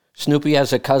Snoopy. Snoopy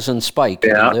has a cousin Spike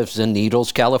who lives in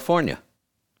Needles, California.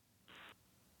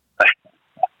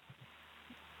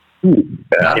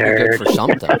 That'd be good for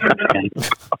something.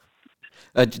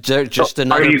 Just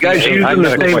another Are you guys piece using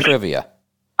the same trivia?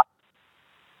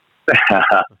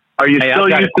 Are you still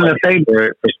using the same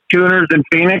tuners in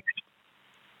Phoenix?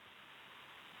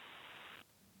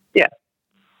 Yeah.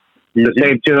 The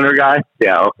same tuner guy?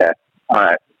 Yeah, okay. All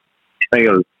right. I think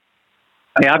it was.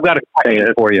 Hey, I've got a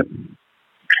question for you.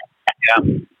 Yeah.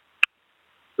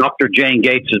 Dr. Jane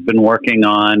Gates has been working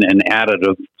on an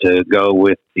additive to go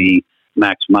with the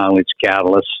max mileage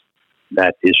catalyst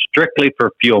that is strictly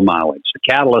for fuel mileage. The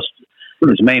catalyst,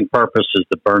 its main purpose is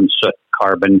to burn soot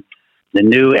carbon. The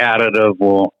new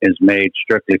additive is made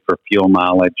strictly for fuel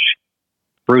mileage.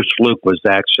 Bruce Luke was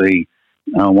actually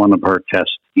one of her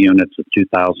test units of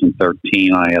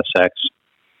 2013 ISX.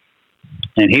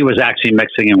 And he was actually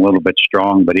mixing in a little bit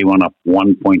strong, but he went up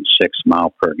 1.6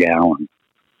 mile per gallon.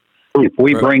 If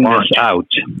we bring this out,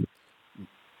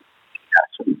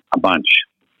 that's a bunch.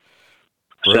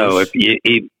 Bruce. So if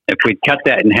we cut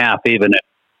that in half, even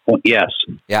yes.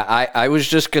 Yeah, I was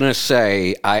just going to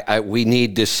say we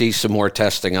need to see some more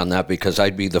testing on that because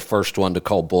I'd be the first one to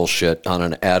call bullshit on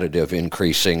an additive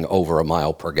increasing over a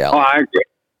mile per gallon. Oh,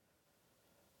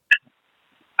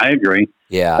 I agree.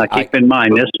 Yeah. Keep in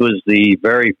mind, this was the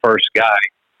very first guy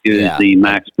to use the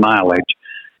max mileage,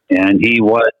 and he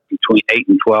was between $8,000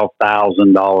 and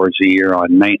 $12,000 a year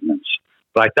on maintenance.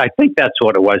 But I think that's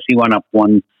what it was. He went up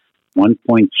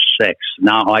 1.6.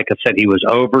 Now, like I said, he was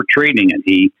over treating it.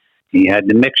 He had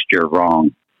the mixture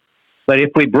wrong. But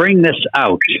if we bring this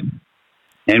out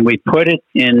and we put it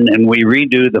in and we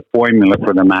redo the formula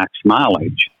for the max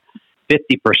mileage,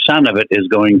 50% of it is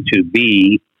going to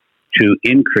be to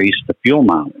increase the fuel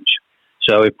mileage.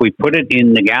 So if we put it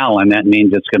in the gallon, that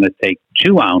means it's going to take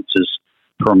 2 ounces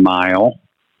per mile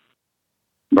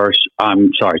versus,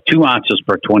 2 ounces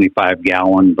per 25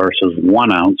 gallon versus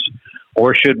 1 ounce.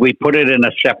 Or should we put it in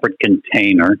a separate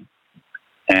container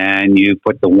and you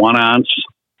put the 1 ounce,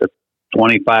 the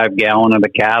 25 gallon of the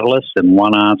catalyst, and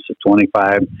 1 ounce of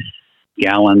 25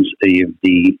 gallons of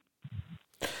the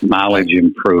mileage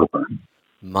improver?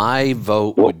 My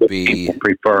vote would be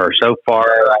prefer. So far,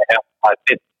 I have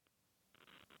 50.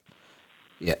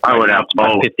 Yeah, I would have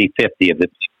both 50-50 of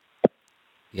it.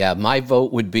 Yeah, my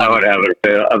vote would be. I would have it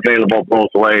available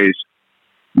both ways.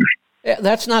 Yeah,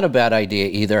 that's not a bad idea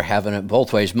either. Having it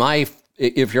both ways.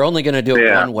 If you're only going to do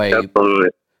it one way, absolutely.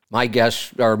 My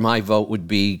guess or my vote would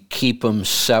be keep them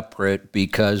separate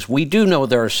because we do know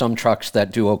there are some trucks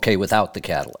that do okay without the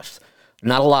catalyst.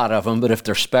 Not a lot of them, but if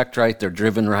they're spec'd right, they're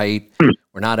driven right,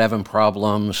 we're not having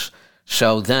problems.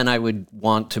 So then I would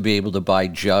want to be able to buy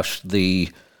just the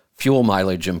fuel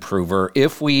mileage improver.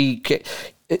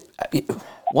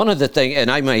 One of the things, and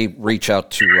I may reach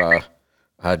out to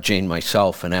Jane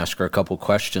myself and ask her a couple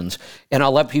questions, and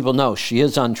I'll let people know she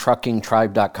is on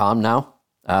truckingtribe.com now.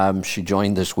 She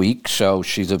joined this week, so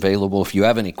she's available. If you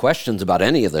have any questions about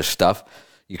any of this stuff,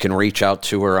 you can reach out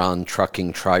to her on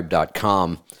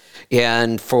truckingtribe.com.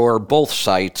 And for both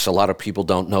sites, a lot of people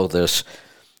don't know this.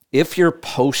 If you're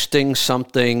posting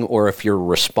something or if you're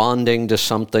responding to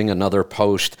something, another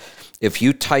post, if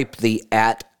you type the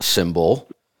 @ symbol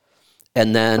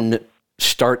and then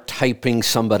start typing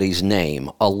somebody's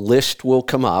name, a list will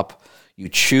come up. You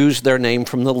choose their name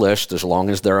from the list. As long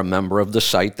as they're a member of the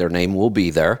site, their name will be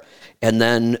there. And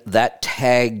then that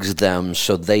tags them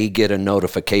so they get a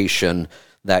notification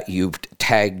that you've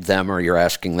tagged them or you're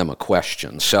asking them a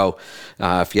question. So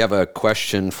if you have a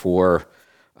question for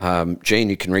Jane,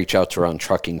 you can reach out to her on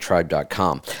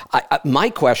truckingtribe.com.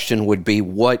 My question would be,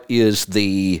 what's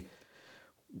the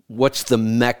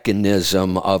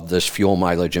mechanism of this fuel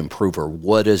mileage improver?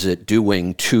 What is it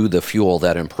doing to the fuel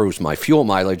that improves my fuel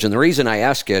mileage? And the reason I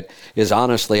ask it is,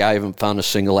 honestly, I haven't found a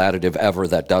single additive ever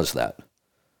that does that.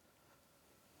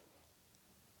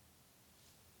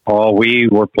 Oh, we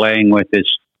were playing with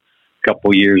this a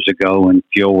couple years ago when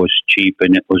fuel was cheap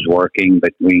and it was working,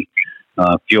 but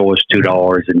fuel was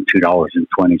 $2 and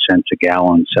 $2.20 a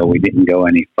gallon, so we didn't go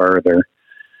any further.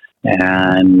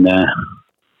 And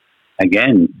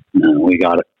again, we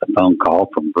got a phone call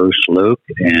from Bruce Luke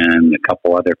and a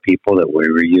couple other people that we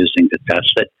were using to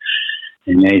test it.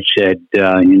 And they said,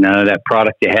 that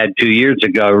product you had 2 years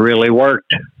ago really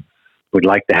worked. We'd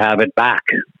like to have it back.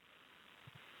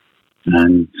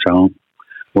 And so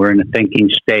we're in the thinking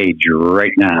stage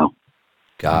right now.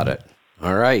 Got it.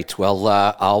 All right. Well,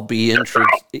 I'll be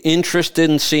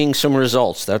interested in seeing some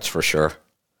results. That's for sure.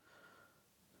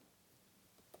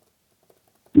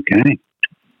 Okay.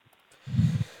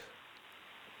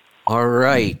 All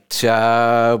right.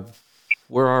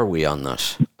 Where are we on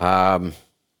this?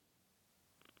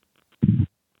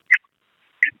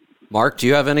 Mark, do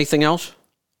you have anything else?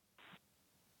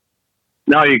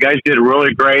 No, you guys did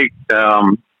really great.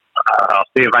 I'll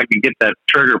see if I can get that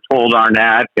trigger pulled on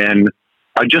that. And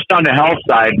just on the health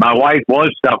side, my wife was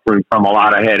suffering from a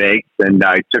lot of headaches, and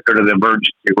I took her to the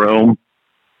emergency room.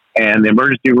 And the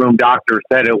emergency room doctor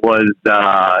said it was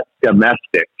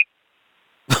domestic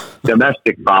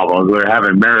problems. We were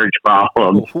having marriage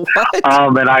problems. What?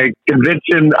 And I convinced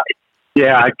him.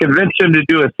 Yeah, I convinced him to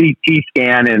do a CT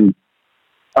scan, and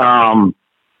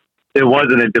it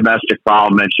wasn't a domestic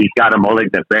problem, and she's got a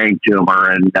malignant brain tumor,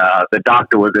 and the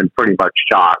doctor was in pretty much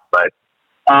shock. But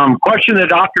question the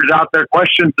doctors out there,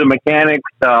 questions the mechanics.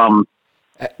 There's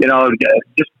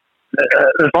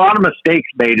a lot of mistakes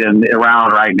made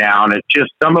around right now, and it's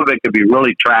just some of it could be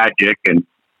really tragic and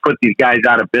put these guys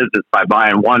out of business by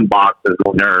buying one boxes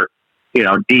when they're,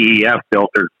 DEF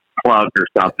filter plugged or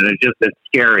something. It's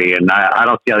scary, and I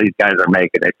don't see how these guys are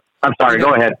making it. I'm sorry,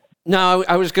 go ahead. No,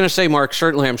 I was going to say, Mark,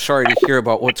 certainly I'm sorry to hear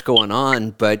about what's going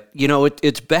on, but,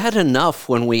 it's bad enough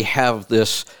when we have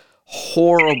this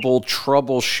horrible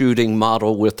troubleshooting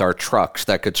model with our trucks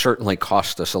that could certainly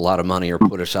cost us a lot of money or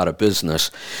put us out of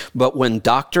business. But when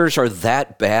doctors are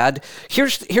that bad,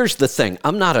 here's the thing.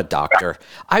 I'm not a doctor.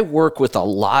 I work with a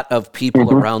lot of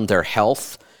people around their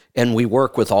health, and we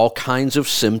work with all kinds of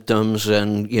symptoms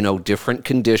and, different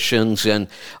conditions. And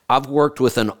I've worked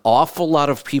with an awful lot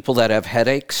of people that have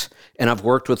headaches, and I've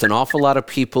worked with an awful lot of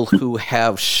people who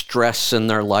have stress in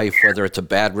their life, whether it's a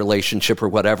bad relationship or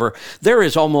whatever. There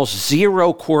is almost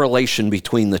zero correlation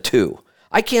between the two.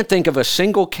 I can't think of a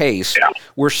single case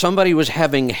where somebody was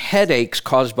having headaches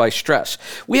caused by stress.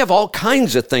 We have all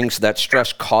kinds of things that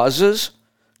stress causes,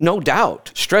 no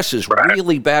doubt. Stress is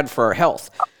really bad for our health.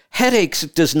 Headaches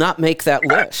does not make that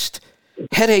list.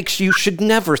 Headaches, you should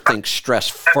never think stress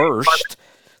first.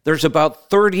 There's about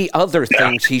 30 other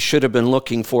things he should have been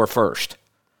looking for first.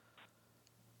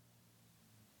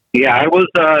 Yeah, it was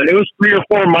 3 or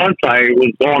 4 months. I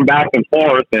was going back and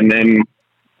forth, and then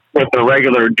with the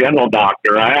regular general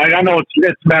doctor. I know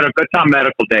it's medical. It's not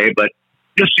medical day, but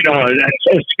just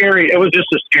it's scary. It was just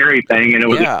a scary thing, and it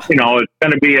was it's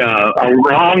going to be a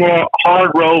long,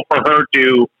 hard road for her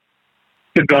to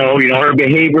go. Her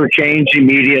behavior changed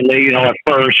immediately. At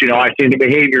first, I seen the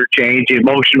behavior change, the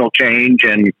emotional change,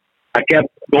 and I kept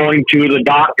going to the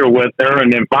doctor with her,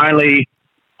 and then finally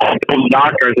I told the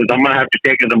doctor, I said, I'm going to have to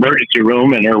take her to the emergency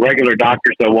room, and her regular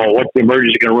doctor said, well, what's the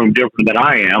emergency room different than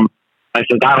I am? I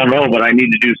said, I don't know, but I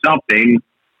need to do something.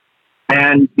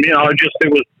 And, I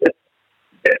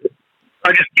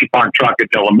just keep on trucking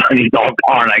till the money's all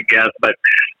gone, I guess. But,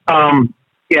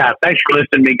 thanks for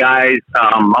listening to me, guys.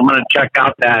 I'm going to check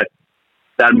out that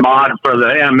that mod for the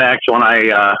MX when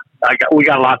we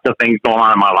got lots of things going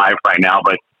on in my life right now,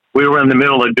 but we were in the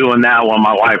middle of doing that when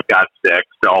my wife got sick.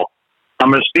 So I'm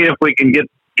going to see if we can get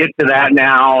to that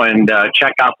now and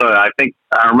check out I think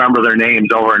I remember their names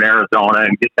over in Arizona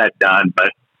and get that done.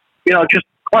 But, just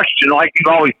question, like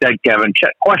you've always said, Kevin,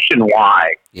 question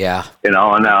why. Yeah. And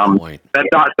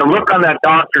the look on that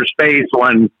doctor's face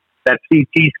when that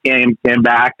CT scan came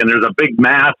back and there's a big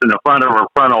mass in the front of her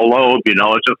frontal lobe,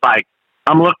 it's just like,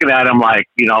 I'm looking at him like,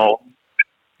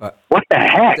 what the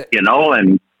heck,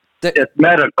 and it's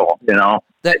medical,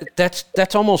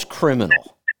 That's almost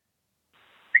criminal.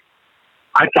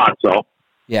 I thought so.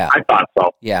 Yeah. I thought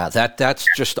so. Yeah, that's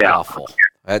just awful.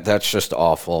 That's just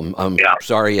awful. I'm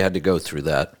sorry you had to go through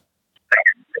that.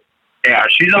 Yeah,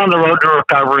 she's on the road to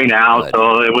recovery now,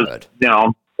 so it was,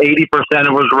 80%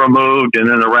 it was removed, and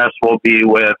then the rest will be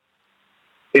with,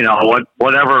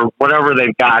 whatever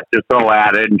they've got to throw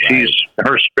at it. And she's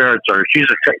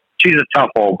a tough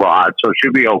old broad, so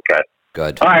she'll be okay.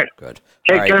 Good. All right. Good.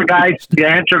 Take care, guys. You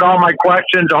answered all my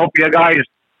questions. I hope you guys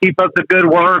keep up the good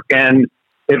work. And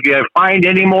if you find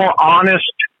any more honest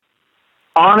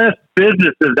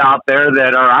businesses out there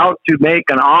that are out to make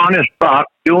an honest buck,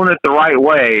 doing it the right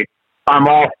way, I'm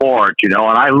all for it, And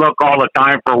I look all the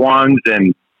time for ones,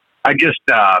 and I just,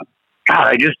 the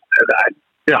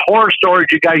horror stories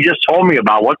you guys just told me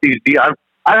about what these dealers,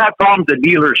 I've had problems with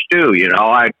dealers too,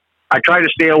 I try to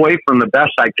stay away from the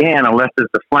best I can unless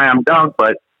it's a slam dunk,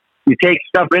 but you take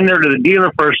stuff in there to the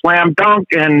dealer for a slam dunk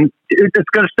and it's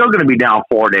still going to be down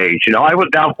 4 days. I was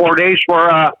down 4 days for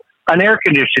an air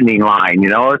conditioning line,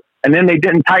 and then they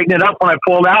didn't tighten it up when I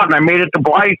pulled out and I made it to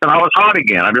Blythe and I was hot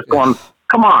again. I'm just going,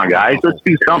 come on guys, let's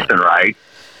do something right.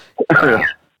 All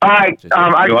right.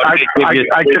 I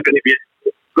took it.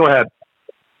 Go ahead.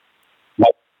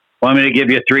 Want me to give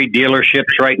you 3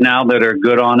 dealerships right now that are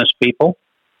good, honest people?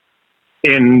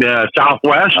 In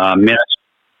Southwest?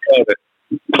 Minnesota.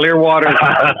 Clearwater,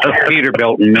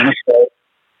 Peterbilt in Minnesota.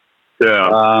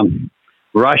 Yeah.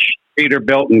 Rush,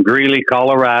 Peterbilt in Greeley,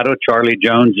 Colorado. Charlie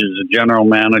Jones is the general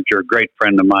manager, a great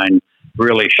friend of mine,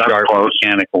 really sharp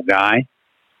mechanical guy.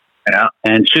 Yeah.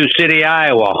 And Sioux City,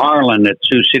 Iowa. Harlan at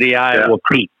Sioux City, Iowa.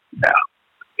 Pete. Yeah.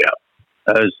 Yeah.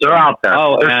 They're out there.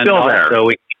 Oh, they're still there. So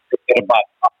we get about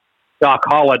Doc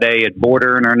Holiday at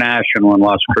Border International in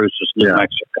Las Cruces, New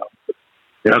Mexico.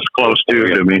 Yeah, that's close too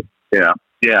to me. Yeah.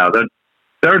 Yeah.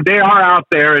 They are out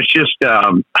there. It's just,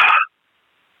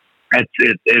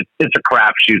 it's a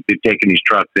crapshoot to taking these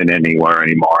trucks in anywhere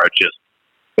anymore.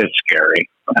 It's scary.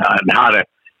 And how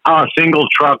a single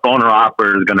truck owner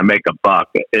operator is going to make a buck.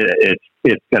 It's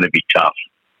going to be tough.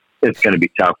 It's going to be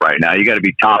tough right now. You got to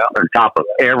be on top of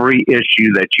every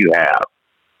issue that you have.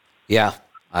 Yeah,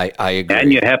 I agree.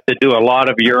 And you have to do a lot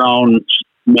of your own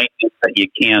maintenance that you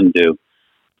can do.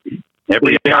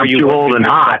 Every day I'm too old and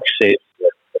hot.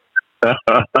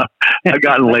 I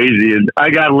got lazy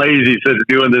since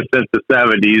doing this since the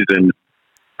 70s, and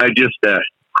I just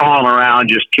crawling around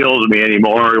just kills me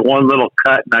anymore. One little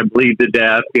cut and I bleed to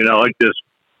death. It's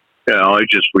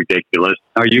just ridiculous.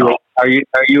 Are you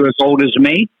as old as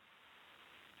me?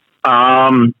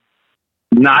 No,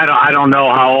 I don't know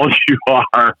how old you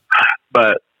are,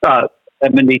 but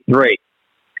 73.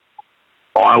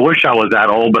 Oh, I wish I was that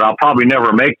old, but I'll probably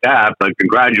never make that. But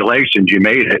congratulations, you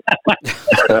made it.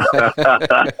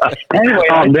 Anyway,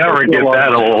 I'll never get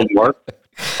that old.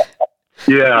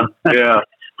 Yeah.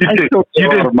 You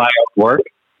did my own work.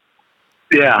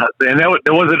 Yeah, and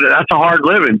that's a hard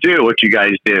living too. What you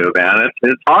guys do, man,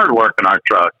 it's hard working our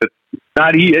truck. It's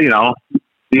not easy,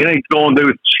 You ain't going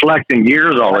through selecting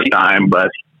gears all the time,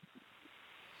 but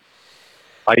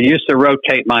I used to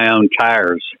rotate my own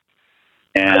tires.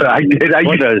 And I did.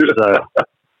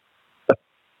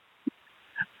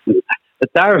 The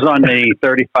tires on the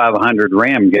 3500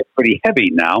 Ram get pretty heavy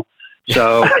now.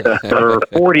 So for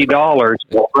 $40,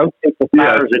 we'll rotate the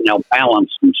tires and they'll balance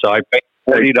them. So I pay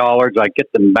 $40. I get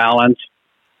them balanced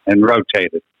and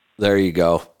rotated. There you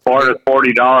go.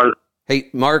 $40. Hey,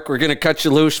 Mark, we're going to cut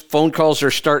you loose. Phone calls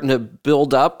are starting to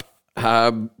build up.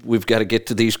 We've got to get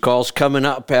to these calls coming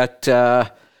up at...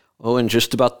 in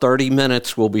just about 30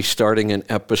 minutes, we'll be starting an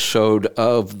episode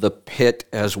of The Pit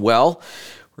as well.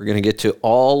 We're going to get to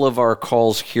all of our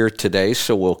calls here today,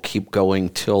 so we'll keep going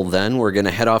till then. We're going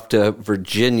to head off to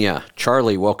Virginia.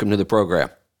 Charlie, welcome to the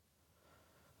program.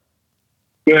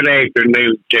 Good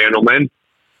afternoon, gentlemen.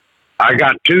 I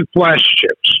got 2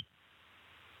 questions.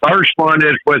 First one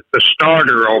is with the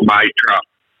starter on my truck.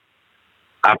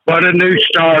 I put a new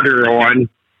starter on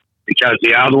because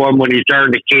the other one, when you turn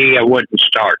the key, it wouldn't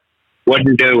start.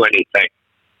 Wouldn't do anything.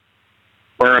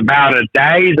 For about a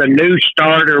day, the new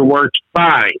starter works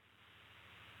fine.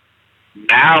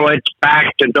 Now it's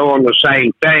back to doing the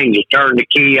same thing. You turn the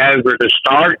key over to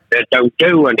start, it don't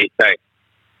do anything.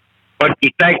 But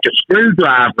you take the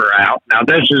screwdriver out. Now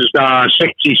this is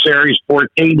 60 series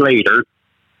 14 liter,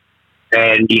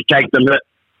 and you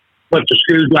put the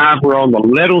screwdriver on the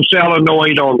little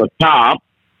solenoid on the top,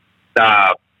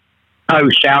 the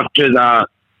post out to the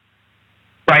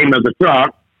frame of the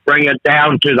truck, bring it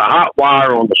down to the hot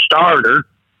wire on the starter,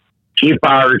 she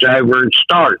fires over and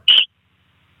starts.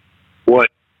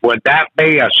 Would that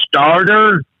be a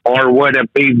starter, or would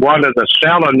it be one of the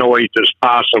solenoids that's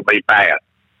possibly bad?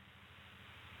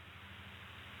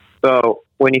 So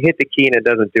when you hit the key and it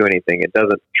doesn't do anything, it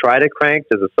doesn't try to crank,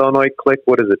 does the solenoid click?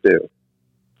 What does it do?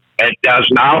 It does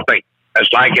nothing.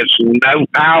 It's like it's no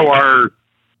power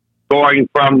going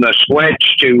from the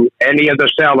switch to any of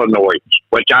the solenoids,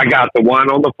 which I got the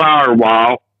one on the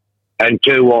firewall and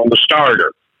two on the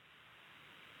starter.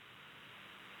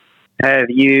 Have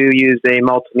you used a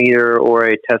multimeter or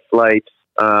a test light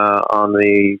on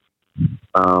the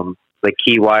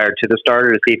key wire to the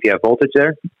starter to see if you have voltage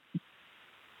there?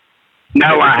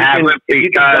 No, I haven't,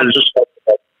 because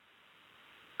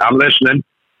I'm listening.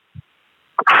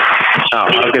 I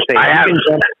was going to say, I haven't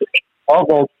done 12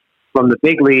 volts from the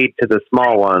big lead to the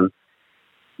small one,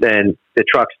 then the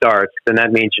truck starts. Then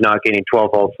that means you're not getting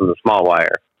 12 volts from the small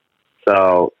wire.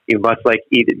 So you most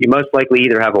likely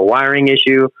either have a wiring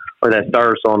issue or that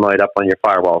starter solenoid up on your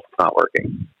firewall is not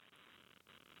working.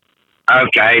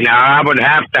 Okay, now I would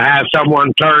have to have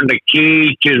someone turn the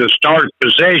key to the start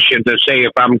position to see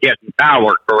if I'm getting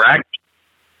power, correct?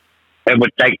 It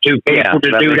would take two people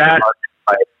to do that?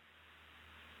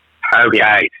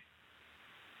 Okay.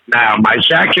 Now, my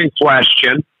second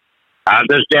question, I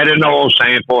just did an oil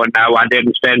sample, and no, I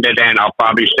didn't send it in. I'll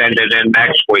probably send it in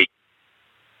next week.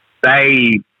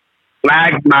 They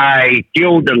flagged my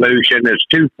fuel dilution as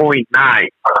 2.9,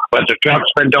 but the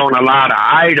truck's been doing a lot of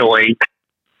idling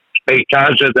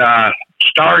because of the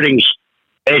starting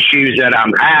issues that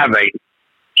I'm having.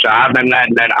 So I've been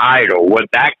letting it idle. Would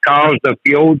that cause the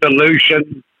fuel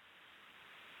dilution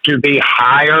to be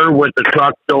higher with the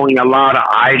truck doing a lot of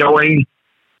idling?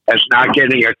 It's not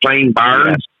getting a clean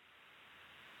burn?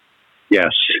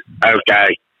 Yes.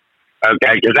 Okay.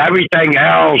 Okay, because everything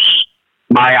else,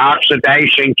 my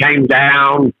oxidation came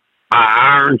down. My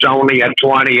iron's only at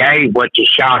 28, which is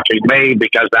shocking me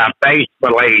because I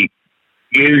basically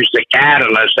use the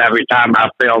catalyst every time I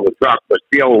fill the truck with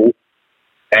fuel.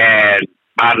 And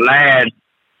my lead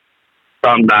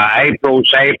from the April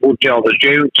sample till the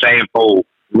June sample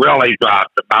really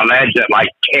dropped. My lead's at like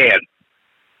 10.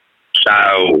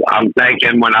 So I'm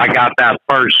thinking when I got that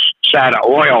first set of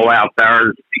oil out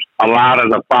there, a lot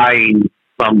of the pain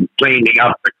from cleaning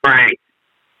up the crank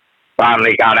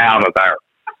finally got out of there.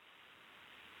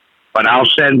 But I'll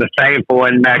send the sample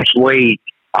in next week.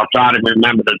 I'll try to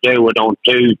remember to do it on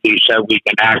Tuesday so we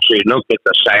can actually look at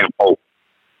the sample.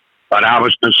 But I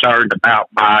was concerned about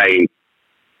my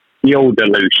fuel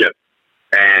dilution.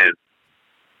 And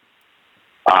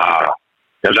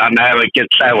because I know it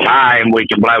gets so high and we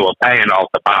can blow a pan off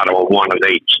the bottom of one of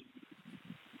these.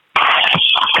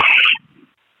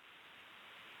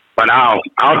 But I'll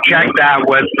check that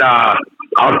with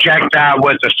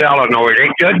the solenoid.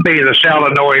 It could be the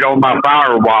solenoid on my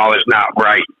firewall is not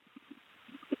right.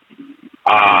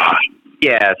 I'll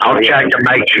check to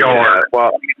make sure.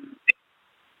 Well,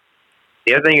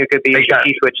 the other thing it could be is your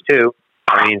key switch too.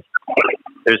 I mean,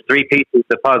 there's three pieces to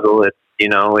the puzzle. You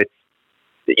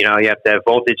have to have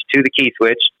voltage to the key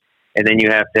switch, and then you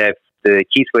have to have the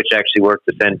key switch actually work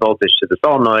to send voltage to the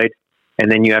solenoid,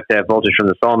 and then you have to have voltage from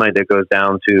the solenoid that goes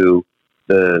down to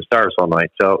the starter solenoid.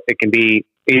 So it can be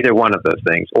either one of those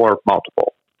things or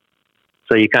multiple.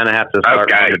 So you kind of have to start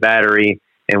from the battery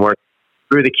and work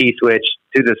through the key switch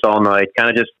to the solenoid, kind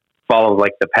of just follow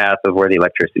like the path of where the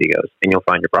electricity goes, and you'll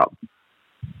find your problem.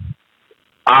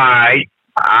 I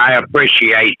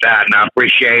appreciate that, and I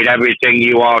appreciate everything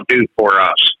you all do for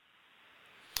us.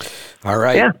 All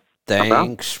right. Yeah,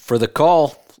 thanks for the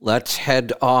call. Let's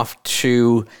head off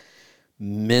to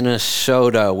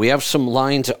Minnesota. We have some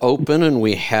lines open, and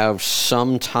we have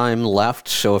some time left.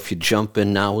 So if you jump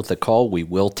in now with the call, we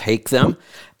will take them.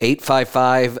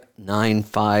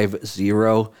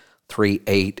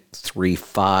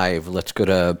 855-950-3835. Let's go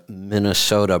to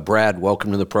Minnesota. Brad,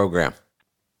 welcome to the program.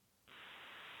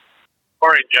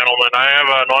 Morning, gentlemen. I have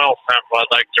an oil sample I'd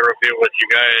like to review with you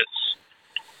guys.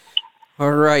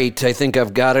 All right. I think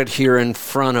I've got it here in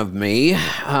front of me.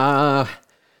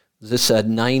 Is this a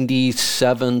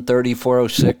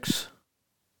 97-3406?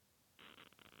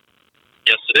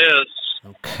 Yes, it is.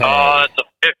 Okay. It's a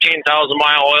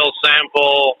 15,000-mile oil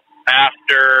sample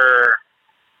after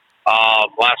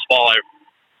last fall. I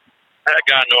had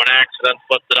gotten into an accident,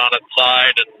 flipped it on its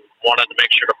side, and wanted to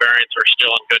make sure the bearings are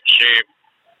still in good shape.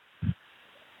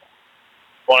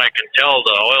 What I can tell,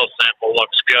 the oil sample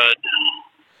looks good.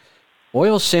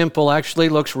 Oil sample actually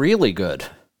looks really good.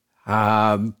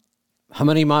 How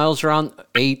many miles are on?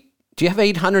 Do you have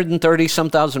 830-some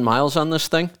thousand miles on this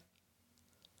thing?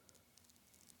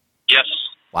 Yes.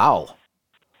 Wow.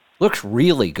 Looks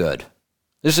really good.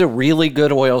 This is a really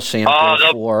good oil sample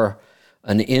for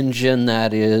an engine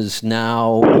that is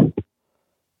now,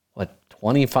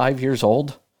 25 years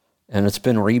old? And it's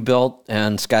been rebuilt,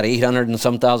 and it's got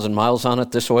 800-and-some thousand miles on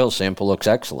it. This oil sample looks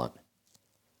excellent.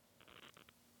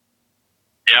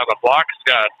 Yeah, the block's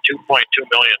got 2.2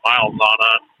 million miles on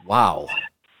it. Wow.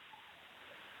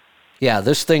 Yeah,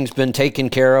 this thing's been taken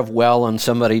care of well, and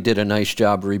somebody did a nice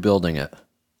job rebuilding it.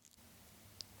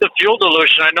 The fuel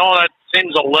dilution, I know that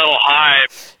seems a little high,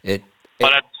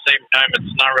 but at the same time,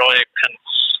 it's not really a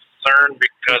concern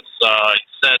because you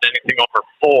said anything over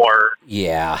 4.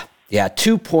 Yeah,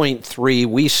 2.3,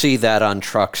 we see that on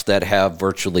trucks that have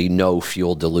virtually no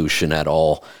fuel dilution at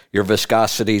all. Your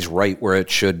viscosity's right where it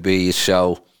should be,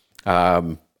 so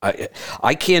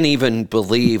I can't even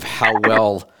believe how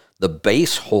well the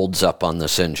base holds up on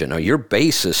this engine. Now, your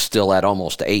base is still at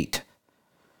almost 8.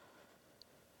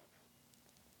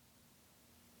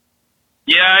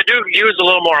 Yeah, I do use a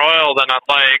little more oil than I'd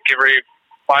like. Every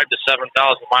 5,000 to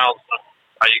 7,000 miles,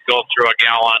 I go through a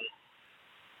gallon.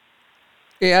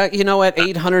 Yeah, at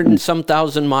 800-and-some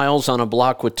thousand miles on a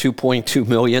block with 2.2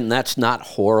 million, that's not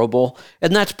horrible.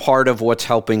 And that's part of what's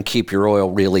helping keep your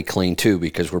oil really clean, too,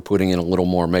 because we're putting in a little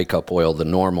more makeup oil than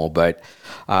normal. But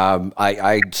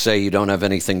I'd say you don't have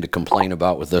anything to complain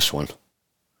about with this one.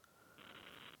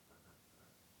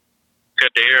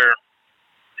 Good to hear.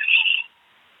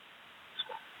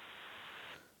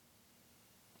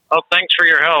 Well, thanks for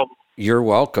your help. You're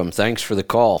welcome. Thanks for the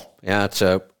call. Yeah, it's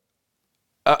a...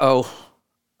 Uh-oh.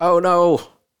 Oh, no.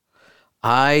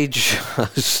 I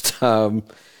just hung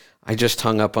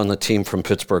up on the team from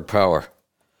Pittsburgh Power.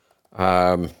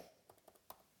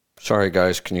 Sorry,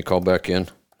 guys. Can you call back in?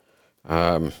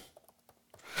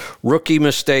 Rookie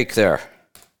mistake there.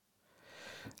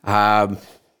 I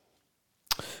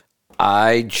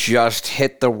just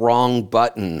hit the wrong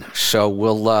button, so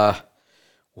we'll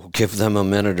give them a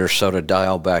minute or so to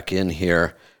dial back in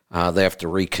here. They have to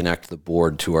reconnect the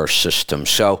board to our system.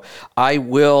 So I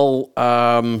will,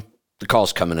 the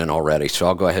call's coming in already, so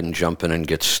I'll go ahead and jump in and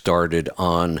get started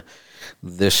on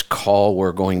this call.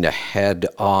 We're going to head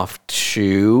off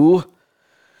to,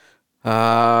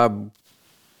 okay,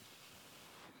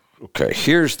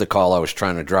 here's the call I was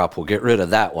trying to drop. We'll get rid of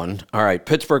that one. All right,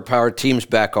 Pittsburgh Power team's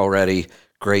back already.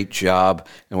 Great job.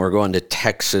 And we're going to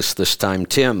Texas this time.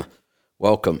 Tim,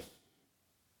 welcome.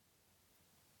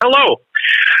 Hello.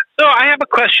 So I have a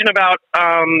question about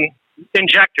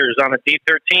injectors on a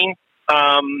D13.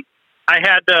 I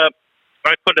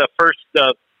put a first,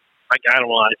 I don't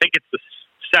know, I think it's the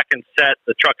second set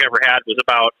the truck ever had was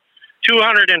about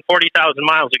 240,000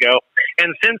 miles ago.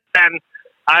 And since then,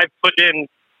 I've put in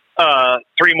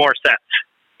 3 more sets,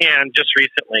 and just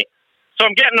recently. So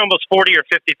I'm getting almost 40 or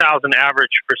 50,000 average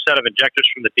per set of injectors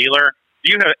from the dealer.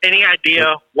 Do you have any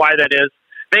idea why that is?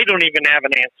 They don't even have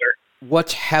an answer.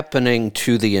 What's happening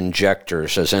to the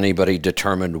injectors? Has anybody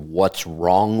determined what's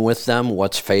wrong with them?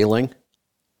 What's failing?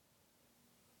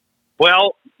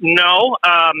 Well, no.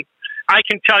 I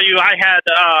can tell you I had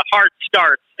hard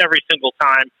starts every single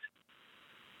time.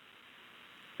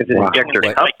 Is it injector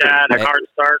like that, a hard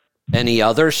start. Any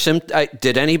other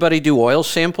did anybody do oil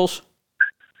samples?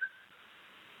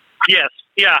 Yes,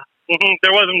 yeah. Mm-hmm.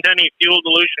 There wasn't any fuel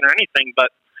dilution or anything,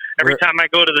 but every time I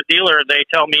go to the dealer, they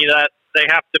tell me that they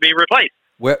have to be replaced.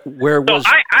 Where was...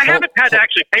 So I haven't had to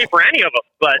actually pay for any of them,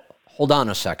 but... Hold on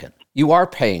a second. You are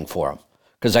paying for them,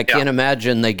 because I can't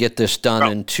imagine they get this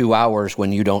done in 2 hours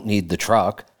when you don't need the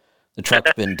truck. The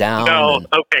truck's been down. No,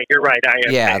 okay, you're right. I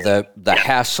am. Yeah, the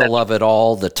hassle of it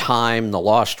all, the time, the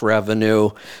lost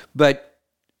revenue. But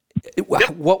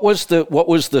what was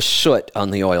the soot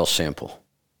on the oil sample?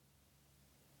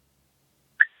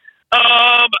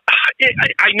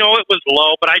 I know it was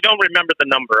low, but I don't remember the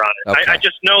number on it. Okay. I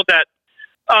just know that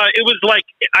it was like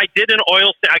I got an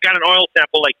oil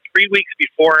sample like 3 weeks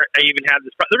before I even had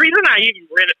this. The reason I even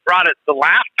brought it the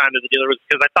last time to the dealer was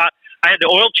because I thought I had the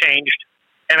oil changed,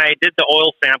 and I did the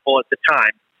oil sample at the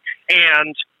time.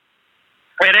 And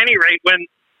at any rate, when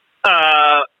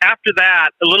a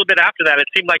little bit after that, it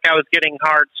seemed like I was getting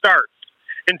hard starts.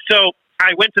 And so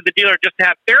I went to the dealer just to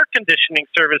have air conditioning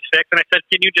service fixed, and I said,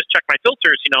 "Can you just check my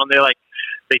filters?" And they're like,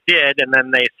 they did, and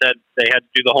then they said they had to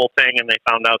do the whole thing, and they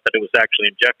found out that it was actually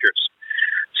injectors.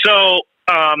 So,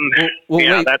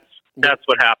 wait. That's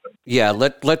what happened. Yeah,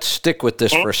 let's stick with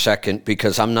this for a second,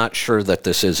 because I'm not sure that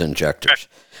this is injectors.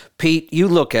 Okay. Pete, you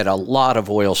look at a lot of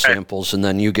oil samples, and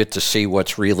then you get to see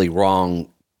what's really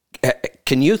wrong.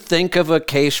 Can you think of a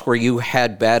case where you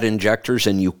had bad injectors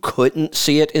and you couldn't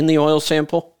see it in the oil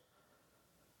sample?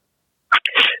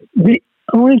 The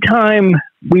only time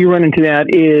we run into that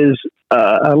is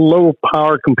a low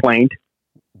power complaint.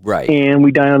 Right. And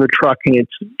we dyno the truck and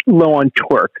it's low on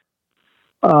torque.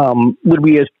 And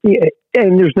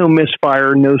there's no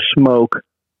misfire, no smoke.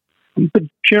 But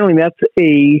generally that's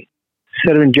a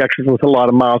set of injectors with a lot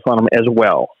of miles on them as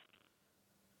well.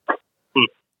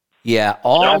 Yeah,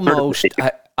 almost.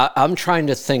 I'm trying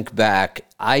to think back.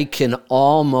 I can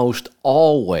almost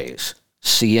always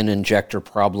see an injector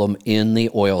problem in the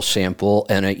oil sample,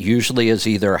 and it usually is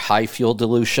either high fuel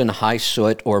dilution, high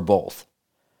soot, or both.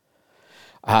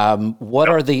 What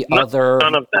are the other?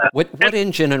 None of that. What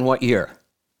engine and what year?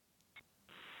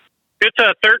 It's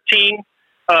a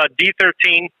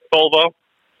D13 Volvo,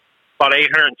 about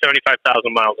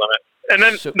 875,000 miles on it. And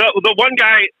then the one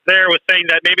guy there was saying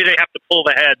that maybe they have to pull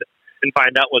the head and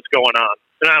find out what's going on.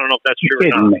 And I don't know if that's true or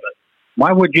not. But.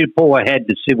 Why would you pull a head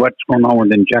to see what's going on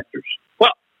with injectors?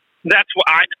 Well, that's what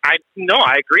I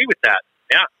agree with that.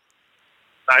 Yeah.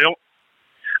 I'm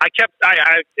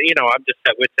just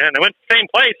at wit's end. I went to the same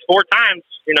place 4 times,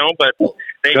 but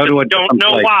they just don't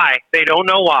know why. They don't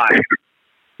know why.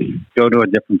 Go to a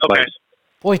different place.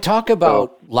 Boy, talk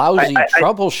about lousy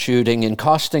troubleshooting and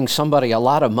costing somebody a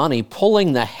lot of money.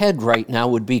 Pulling the head right now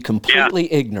would be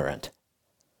completely ignorant.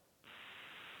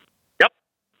 Yep.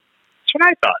 That's what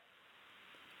I thought.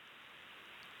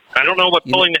 I don't know what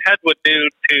pulling the head would do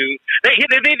to... They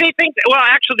think... Well,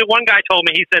 actually, the one guy told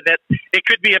me, he said that it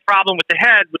could be a problem with the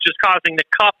head, which is causing the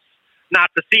cups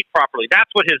not to seat properly. That's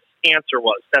what his answer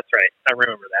was. That's right. I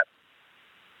remember that.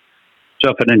 So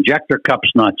if an injector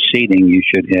cup's not seating, you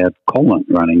should have coolant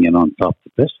running in on top of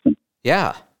the piston.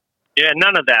 Yeah. Yeah,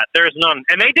 none of that. There's none.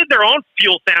 And they did their own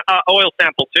oil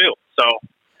sample, too. So,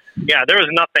 yeah, there was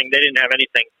nothing. They didn't have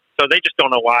anything. So they just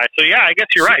don't know why. So, yeah, I guess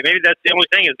you're right. Maybe that's the only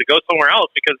thing is to go somewhere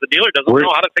else because the dealer doesn't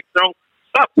know how to fix their own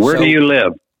stuff. Where do you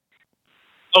live?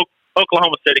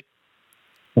 Oklahoma City.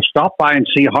 Well, stop by and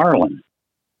see Harlan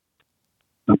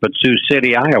up at Sioux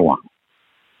City, Iowa.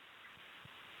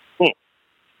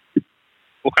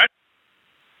 Okay.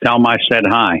 Tell him I said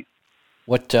hi.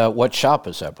 What shop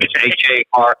is that? It's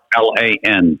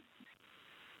Harlan.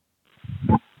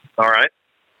 All right.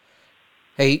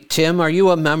 Hey, Tim, are you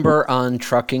a member on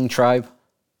Trucking Tribe?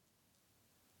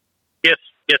 Yes,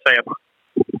 I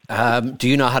am. Do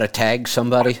you know how to tag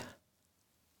somebody?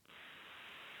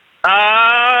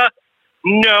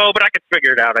 No, but I could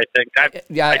figure it out. I think. I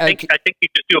think you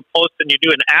just do a post and you do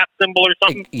an @ symbol or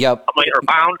something. Yep. Or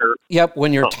pound or. Yep.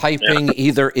 When you're typing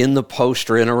either in the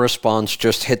post or in a response,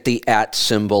 just hit the @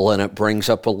 symbol and it brings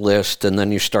up a list, and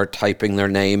then you start typing their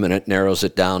name and it narrows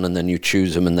it down, and then you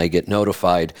choose them and they get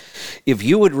notified. If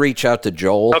you would reach out to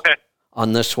Joel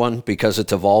on this one because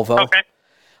it's a Volvo. Okay.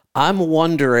 I'm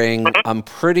wondering. I'm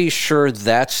pretty sure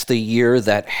that's the year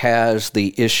that has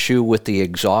the issue with the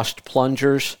exhaust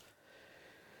plungers.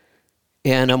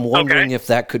 And I'm wondering if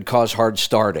that could cause hard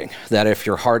starting. That if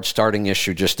your hard starting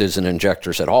issue just isn't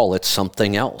injectors at all, it's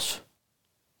something else.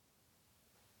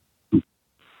 Okay.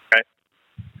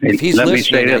 If he's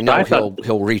listening, I know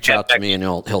he'll reach out to me and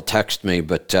he'll text me.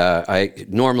 But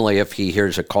normally, if he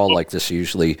hears a call like this, he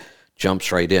usually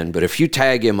jumps right in. But if you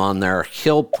tag him on there,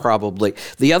 he'll probably...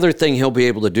 The other thing he'll be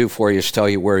able to do for you is tell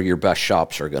you where your best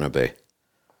shops are going to be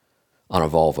on a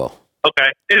Volvo.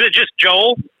 Okay. Is it just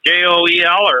Joel? Joel,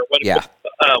 or what? Yeah.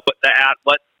 What the @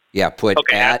 what? Yeah, put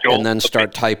 @ and then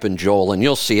start typing Joel, and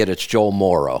you'll see it. It's Joel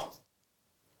Morrow.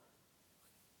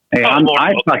 Hey, I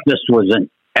thought this was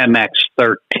an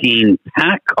MX-13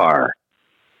 pack car.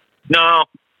 No.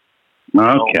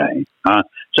 Okay.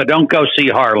 So don't go see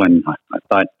Harlan. I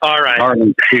thought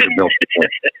Harlan Peterbilt.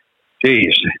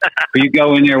 Jeez. If you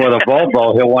go in there with a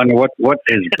Volvo, he'll wonder what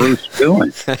is Bruce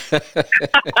doing.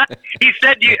 Bruce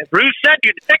said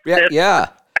you'd fix it. Yeah,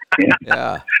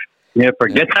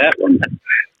 forget that one.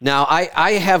 Now,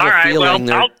 I have a feeling...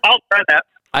 Well, I'll try that.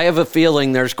 I have a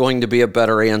feeling there's going to be a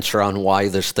better answer on why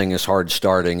this thing is hard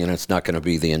starting, and it's not going to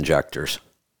be the injectors.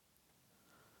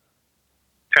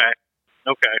 Okay.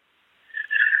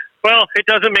 Well, it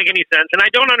doesn't make any sense, and I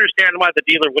don't understand why the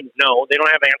dealer wouldn't know. They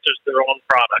don't have answers to their own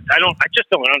product. I just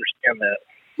don't understand that.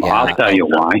 Well, I'll tell you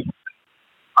why.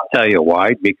 tell you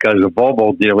why. Because the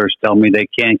Volvo dealers tell me they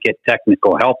can't get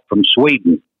technical help from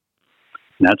Sweden.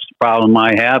 And that's the problem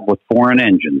I have with foreign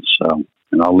engines. So,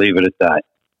 and I'll leave it at that.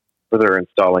 So they're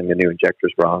installing the new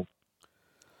injectors wrong.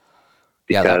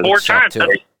 Yeah, that More time. They're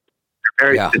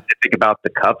very specific about the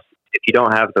cups. If you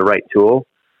don't have the right tool,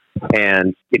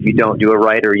 and if you don't do it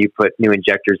right, or you put new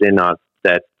injectors in on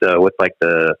that with like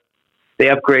they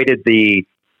upgraded the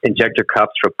injector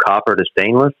cups from copper to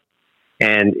stainless,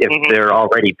 and if they're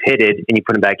already pitted and you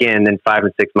put them back in, then 5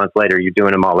 and 6 months later you're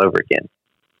doing them all over again.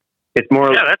 It's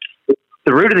more. Yeah, that's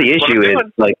the root of the issue.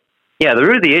 The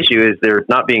root of the issue is they're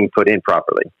not being put in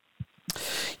properly.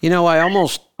 You know, I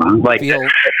almost feel that's a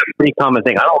pretty common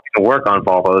thing. I don't even work on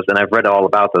Volvos, and I've read all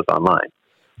about this online.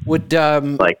 Would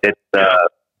people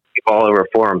all over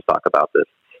forums talk about this.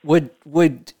 Would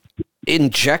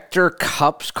injector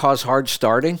cups cause hard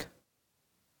starting?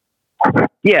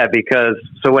 Yeah, because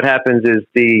so what happens is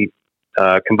the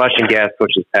combustion gas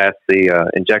pushes past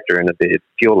the injector into the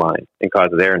fuel line and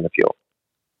causes air in the fuel.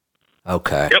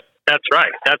 Okay. Yep, that's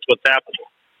right. That's what's happening.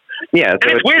 Yeah, and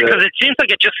it's weird because it seems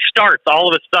like it just starts all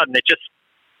of a sudden.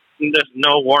 There's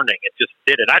no warning. It just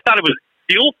did it. I thought it was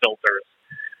fuel filters.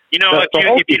 You know, if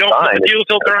you don't put the fuel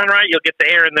filter on right, you'll get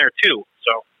the air in there too.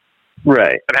 So,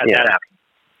 right, I've had that happen.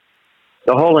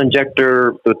 The whole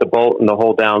injector with the bolt and the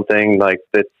hold down thing,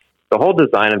 the whole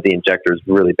design of the injector is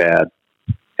really bad,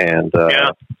 and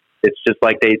it's just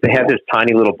like they have this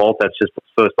tiny little bolt that's just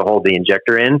supposed to hold the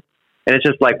injector in, and it's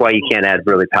just like why you can't add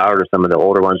really power to some of the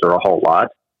older ones or a whole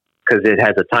lot, because it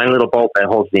has a tiny little bolt that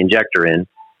holds the injector in,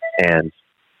 and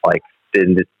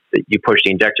then you push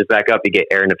the injectors back up, you get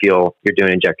air in the fuel, you're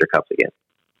doing injector cups again.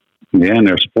 Yeah, and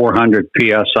there's 400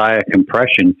 psi of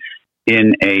compression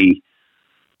in a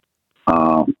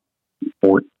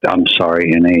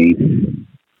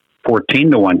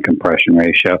 14-to-1 compression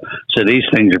ratio. So these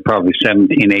things are probably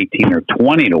 17, 18, or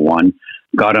 20-to-1.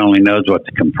 God only knows what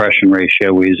the compression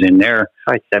ratio is in there.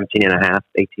 Probably 17 and a half,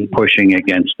 18. Pushing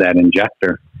against that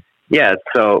injector. Yeah,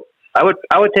 so I would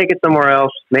take it somewhere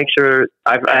else. Make sure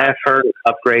I have heard of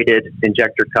upgraded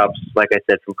injector cups, like I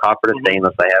said, from copper to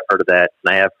stainless. I have heard of that,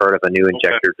 and I have heard of a new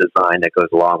injector design that goes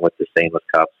along with the stainless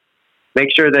cups. Make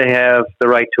sure they have the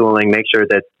right tooling. Make sure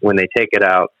that when they take it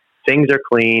out, things are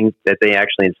clean, that they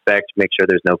actually inspect. Make sure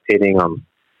there's no pitting on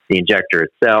the injector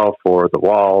itself or the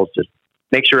walls. Just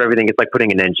make sure everything is like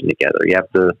putting an engine together. You have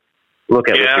to look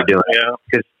at what you're doing.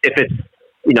 Because if it's,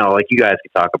 like you guys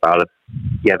can talk about it,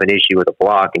 you have an issue with a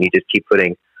block and you just keep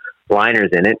putting liners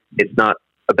in it, it's not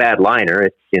a bad liner.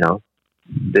 It's,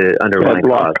 the underlying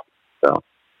cause. So.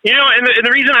 And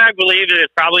the reason I believe that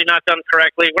it's probably not done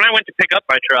correctly, when I went to pick up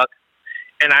my truck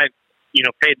and I,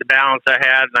 paid the balance I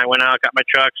had and I went out, got my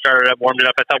truck, started up, warmed it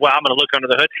up, I thought, well, I'm going to look under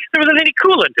the hood. There wasn't any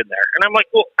coolant in there. And I'm like,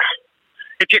 well,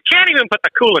 if you can't even put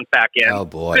the coolant back in, oh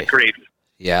boy. Good grief.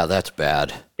 Yeah, that's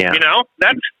bad. Yeah.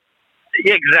 That's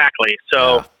exactly.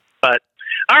 So, but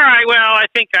all right. Well, I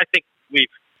think we've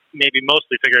maybe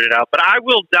mostly figured it out, but I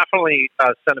will definitely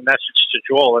send a message to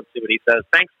Joel and see what he says.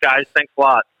 Thanks, guys. Thanks a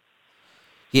lot.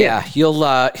 Yeah,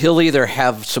 he'll either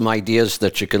have some ideas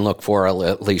that you can look for, or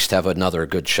at least have another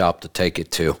good shop to take it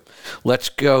to. Let's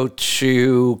go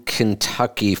to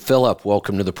Kentucky. Philip,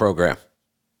 welcome to the program.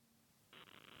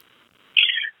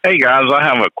 Hey guys, I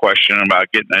have a question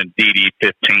about getting a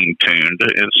DD15 tuned.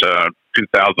 It's a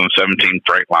 2017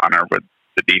 Freightliner with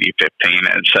the DD15, and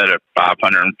it's set at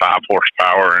 505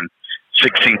 horsepower and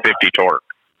 1650 torque.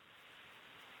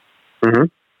 Mm-hmm.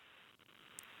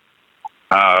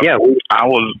 I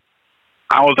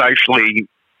was actually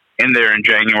in there in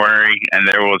January, and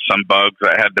there was some bugs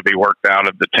that had to be worked out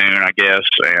of the tune, I guess.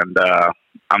 And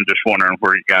I'm just wondering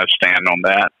where you guys stand on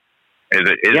that. Is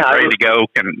it ready to go?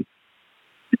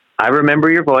 I remember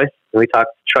your voice. We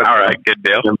talked truck. All right, good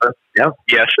deal. Remember? Yep.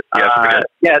 Yes.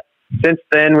 Yeah. Since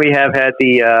then, we have had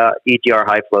the EGR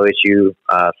high flow issue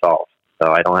solved,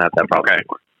 so I don't have that problem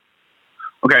anymore.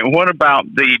 Okay. What about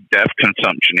the DEF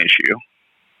consumption issue?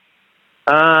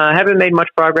 I haven't made much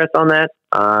progress on that.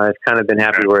 I've kind of been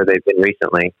happy where they've been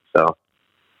recently. So.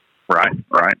 Right.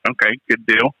 Okay. Good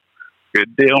deal.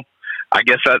 I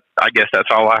guess that's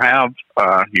all I have.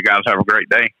 You guys have a great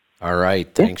day. All right.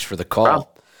 Thanks for the call.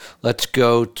 Let's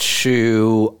go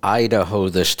to Idaho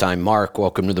this time. Mark,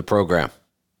 welcome to the program.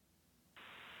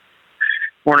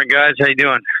 Morning, guys. How you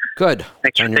doing? Good.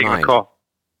 Thanks for taking the call.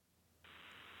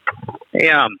 Hey,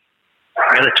 I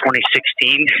got a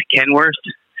 2016 Kenworth.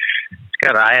 It's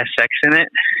got an ISX in it,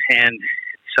 and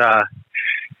it's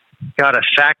got a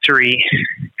factory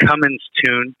Cummins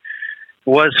tune. It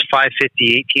was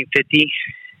 550, 1850,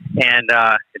 and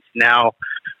it's now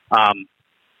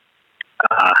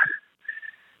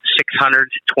 600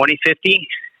 2050,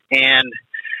 and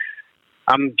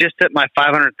I'm just at my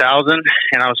 500,000,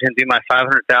 and I was going to do my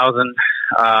 500,000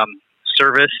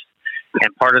 service,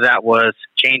 and part of that was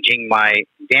changing my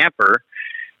damper.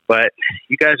 But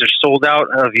you guys are sold out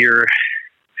of your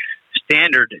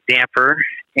standard damper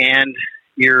and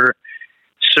your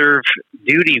serve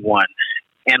duty one.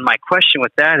 And my question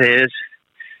with that is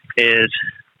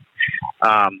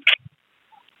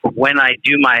when I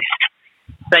do my,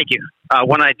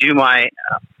 when I do my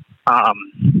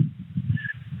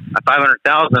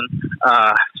 500,000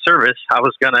 service, I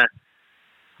was gonna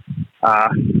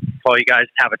call you guys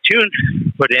have a tune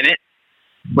put in it,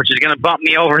 which is gonna bump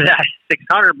me over that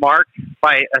 600 mark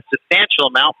by a substantial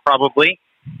amount, probably.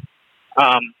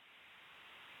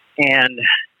 And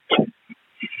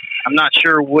I'm not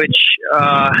sure which.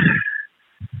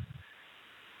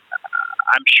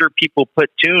 I'm sure people put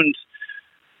tunes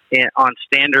on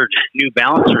standard New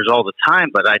Balancers all the time,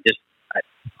 but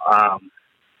I'm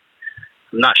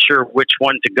not sure which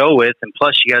one to go with. And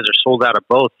plus, you guys are sold out of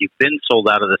both. You've been sold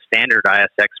out of the standard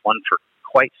ISX one for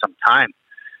quite some time.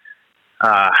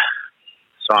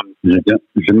 So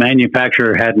the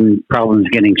manufacturer having problems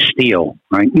getting steel,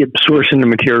 right? Yep, sourcing the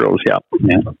materials. Yeah.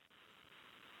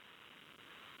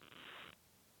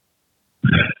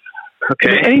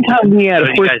 Okay. Anytime we add a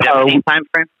you guys have any time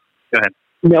frame? Go ahead.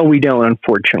 No, we don't.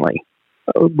 Unfortunately,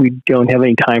 we don't have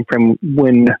any time frame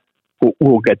when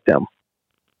we'll get them.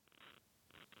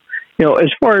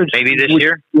 As far as maybe this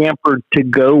year damper to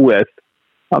go with,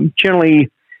 generally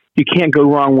you can't go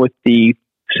wrong with the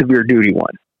severe duty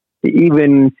one.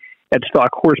 Even at stock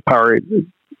horsepower,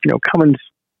 Cummins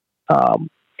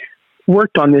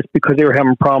worked on this because they were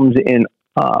having problems in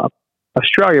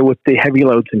Australia with the heavy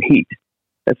loads and heat.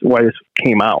 That's why this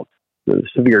came out, the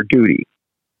severe duty.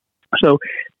 So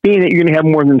being that you're going to have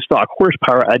more than stock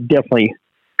horsepower, I'd definitely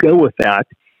go with that.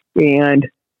 And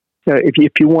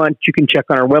if you want, you can check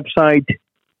on our website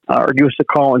or give us a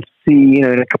call and see, in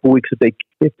a couple of weeks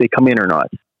if they come in or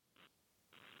not.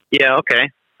 Yeah,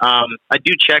 okay. I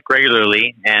do check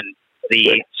regularly, and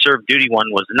the serve duty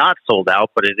one was not sold out,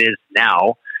 but it is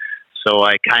now. So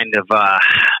I kind of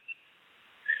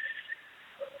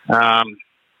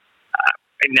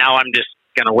now I'm just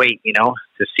going to wait,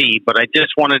 to see. But I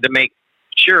just wanted to make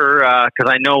sure,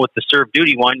 because I know with the serve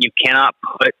duty one, you cannot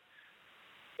put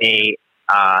a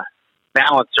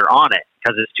balancer on it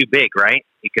because it's too big, right?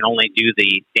 You can only do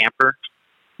the damper.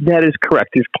 That is correct.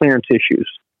 There's clearance issues.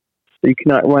 So you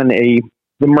cannot run the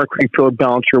mercury filled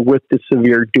balancer with the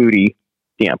severe duty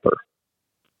damper.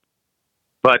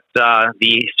 But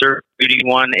the serve duty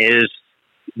one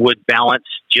would balance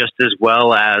just as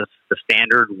well as the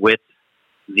standard with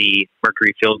the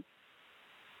mercury filled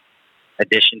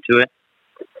addition to it.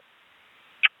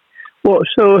 Well,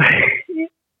 so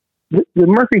the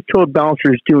mercury filled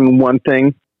balancer is doing one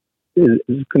thing, is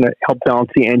going to help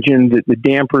balance the engine. The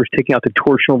damper is taking out the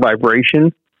torsional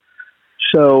vibration.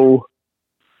 So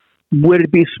would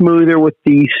it be smoother with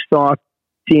the stock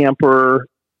damper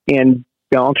and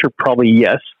balancer? Probably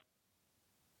yes.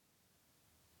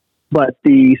 But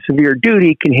the severe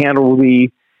duty can handle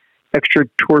the extra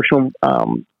torsional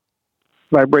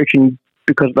vibration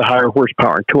because of the higher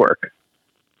horsepower and torque.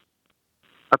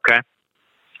 Okay.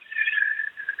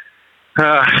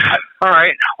 All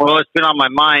right. Well, it's been on my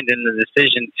mind in the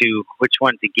decision to which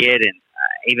one to get, and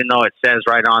even though it says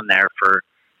right on there for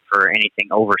anything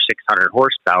over 600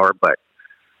 horsepower, but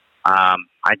I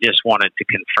just wanted to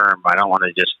confirm. I don't want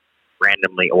to just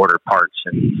randomly order parts,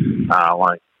 and I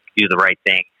want to do the right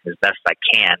thing as best I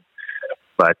can.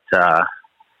 But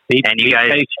and you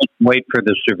guys wait for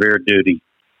the severe duty.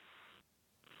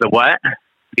 The what?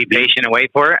 Be patient and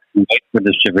wait for it? Wait for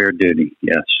the severe duty,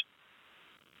 yes.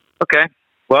 Okay.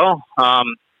 Well,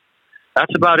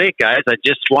 that's about it, guys. I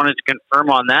just wanted to confirm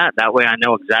on that. That way I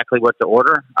know exactly what to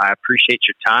order. I appreciate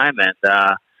your time and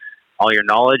all your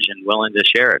knowledge and willing to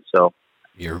share it. So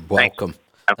you're welcome.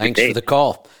 Thanks for the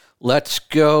call. Let's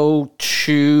go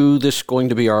to this going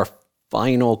to be our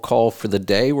final call for the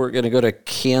day. We're going to go to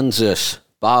Kansas.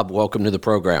 Bob, welcome to the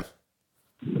program.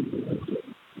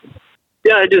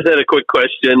 Yeah, I just had a quick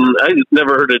question. I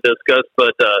never heard it discussed,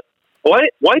 but why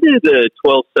did the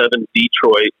 12.7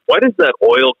 Detroit, why does that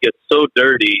oil get so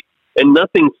dirty and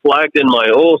nothing's flagged in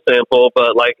my oil sample,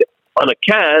 but like on a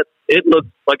Cat, it looks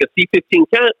like a C15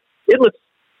 Cat, it looks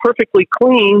perfectly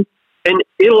clean, and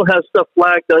it'll have stuff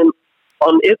flagged on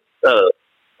its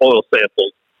oil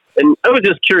samples. And I was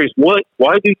just curious,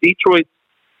 why do Detroit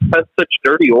have such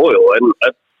dirty oil? And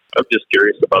I'm just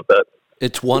curious about that.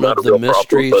 It's one of the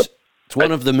mysteries. It's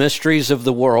one of the mysteries of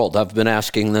the world. I've been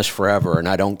asking this forever, and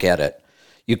I don't get it.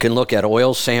 You can look at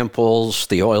oil samples.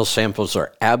 The oil samples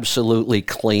are absolutely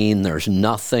clean. There's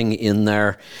nothing in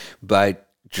there. But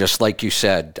just like you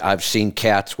said, I've seen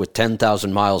cats with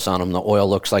 10,000 miles on them. The oil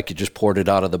looks like you just poured it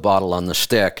out of the bottle on the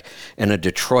stick. And in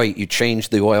Detroit, you change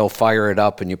the oil, fire it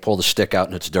up, and you pull the stick out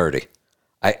and it's dirty.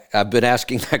 I've been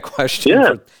asking that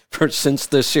question for since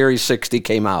the Series 60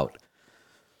 came out.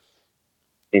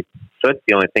 So it's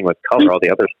the only thing with color. All the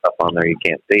other stuff on there you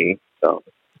can't see. So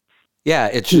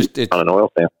yeah, it's on an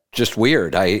oil sample. Just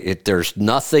weird. There's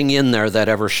nothing in there that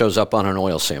ever shows up on an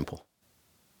oil sample.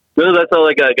 No, that's all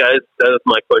I got, guys. That was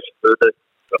my question for the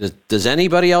day. Does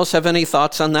anybody else have any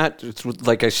thoughts on that?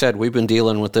 Like I said, we've been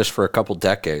dealing with this for a couple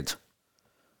decades.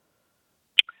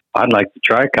 I'd like to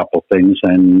try a couple things,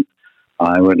 and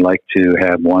I would like to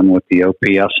have one with the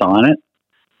OPS on it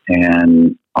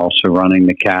and also running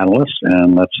the catalyst.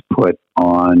 And let's put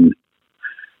on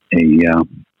a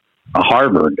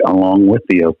Harvard along with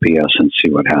the OPS and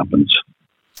see what happens.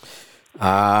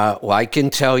 Well, I can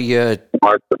tell you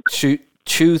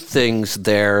two things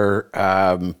there.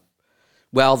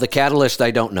 Well, the catalyst,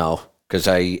 I don't know, because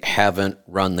I haven't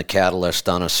run the catalyst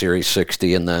on a Series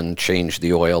 60 and then changed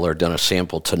the oil or done a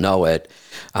sample to know it.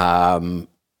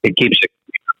 It keeps it.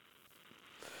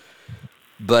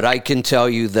 But I can tell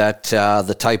you that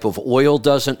the type of oil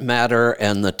doesn't matter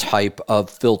and the type of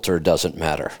filter doesn't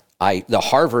matter. The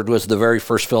Harvard was the very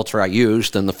first filter I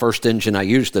used, and the first engine I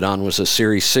used it on was a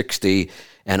Series 60,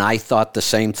 and I thought the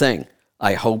same thing.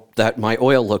 I hope that my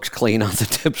oil looks clean on the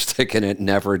dipstick, and it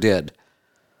never did.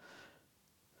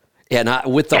 And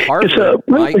with the Harvard,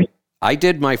 I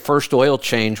did my first oil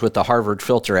change with the Harvard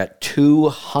filter at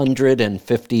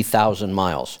 250,000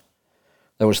 miles.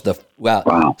 That was the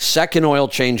second oil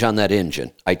change on that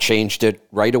engine. I changed it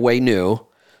right away new,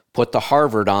 put the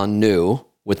Harvard on new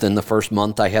within the first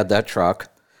month I had that truck.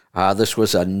 This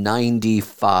was a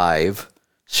 95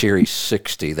 Series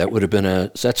 60. That would have been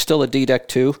is that still a D-Deck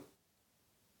 2?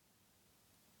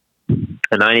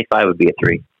 A 95 would be a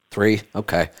 3. 3?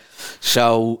 Okay.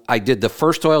 So I did the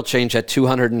first oil change at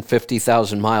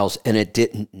 250,000 miles, and it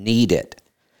didn't need it.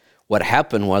 What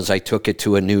happened was I took it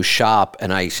to a new shop,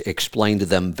 and I explained to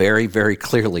them very, very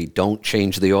clearly, don't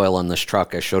change the oil on this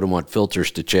truck. I showed them what filters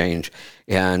to change,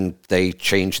 and they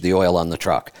changed the oil on the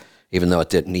truck, even though it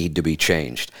didn't need to be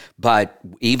changed. But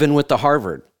even with the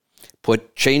Harvard,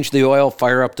 change the oil,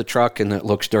 fire up the truck, and it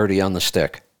looks dirty on the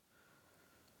stick.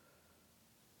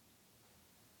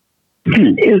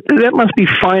 That must be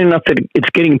fine enough that it's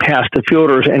getting past the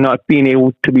filters and not being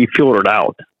able to be filtered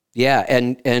out. Yeah,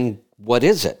 and what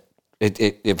is it?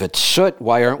 If it's soot,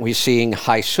 why aren't we seeing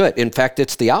high soot? In fact,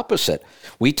 it's the opposite.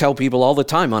 We tell people all the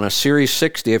time on a Series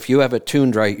 60, if you have it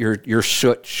tuned right, your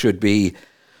soot should be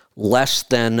less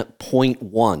than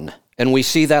 0.1. And we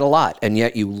see that a lot. And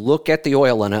yet you look at the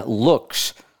oil and it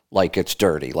looks like it's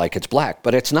dirty, like it's black,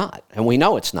 but it's not. And we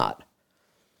know it's not.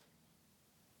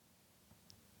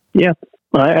 Yeah,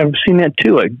 I've seen that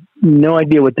too. I have no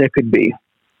idea what that could be.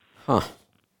 Huh.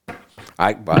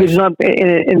 There's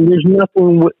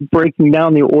nothing breaking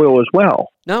down the oil as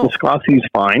well. No. Viscosity is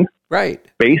fine. Right.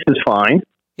 Base is fine.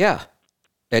 Yeah.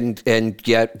 And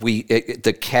yet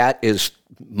the cat is,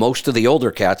 most of the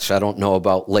older cats, I don't know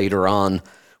about later on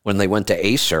when they went to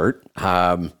ACERT.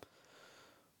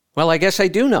 Well, I guess I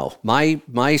do know. My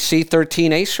C13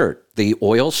 ACERT, the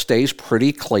oil stays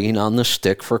pretty clean on the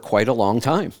stick for quite a long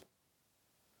time.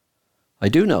 I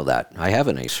do know that. I have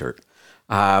an ACERT.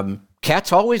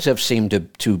 Cats always have seemed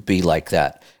to be like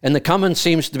that. And the Cummins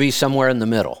seems to be somewhere in the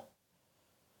middle.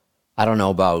 I don't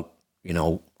know about,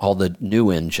 all the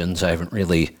new engines. I haven't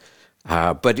really,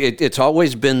 but it's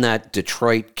always been that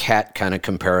Detroit cat kind of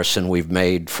comparison we've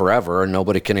made forever, and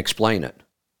nobody can explain it.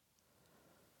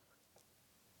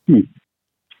 Yeah.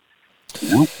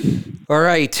 All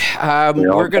right.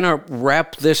 We're going to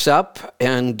wrap this up,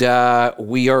 and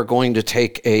we are going to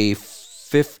take a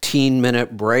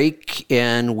 15-minute break,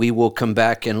 and we will come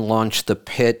back and launch the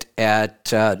pit at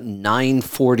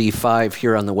 9:45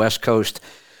 here on the West Coast,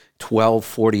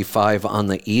 12:45 on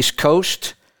the East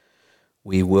Coast.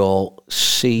 We will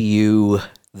see you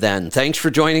then. Thanks for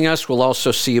joining us. We'll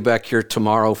also see you back here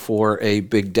tomorrow for a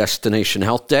big Destination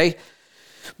Health Day.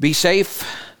 Be safe,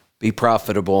 be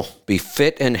profitable, be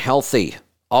fit and healthy.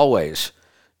 Always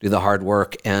do the hard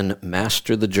work and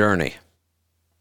master the journey.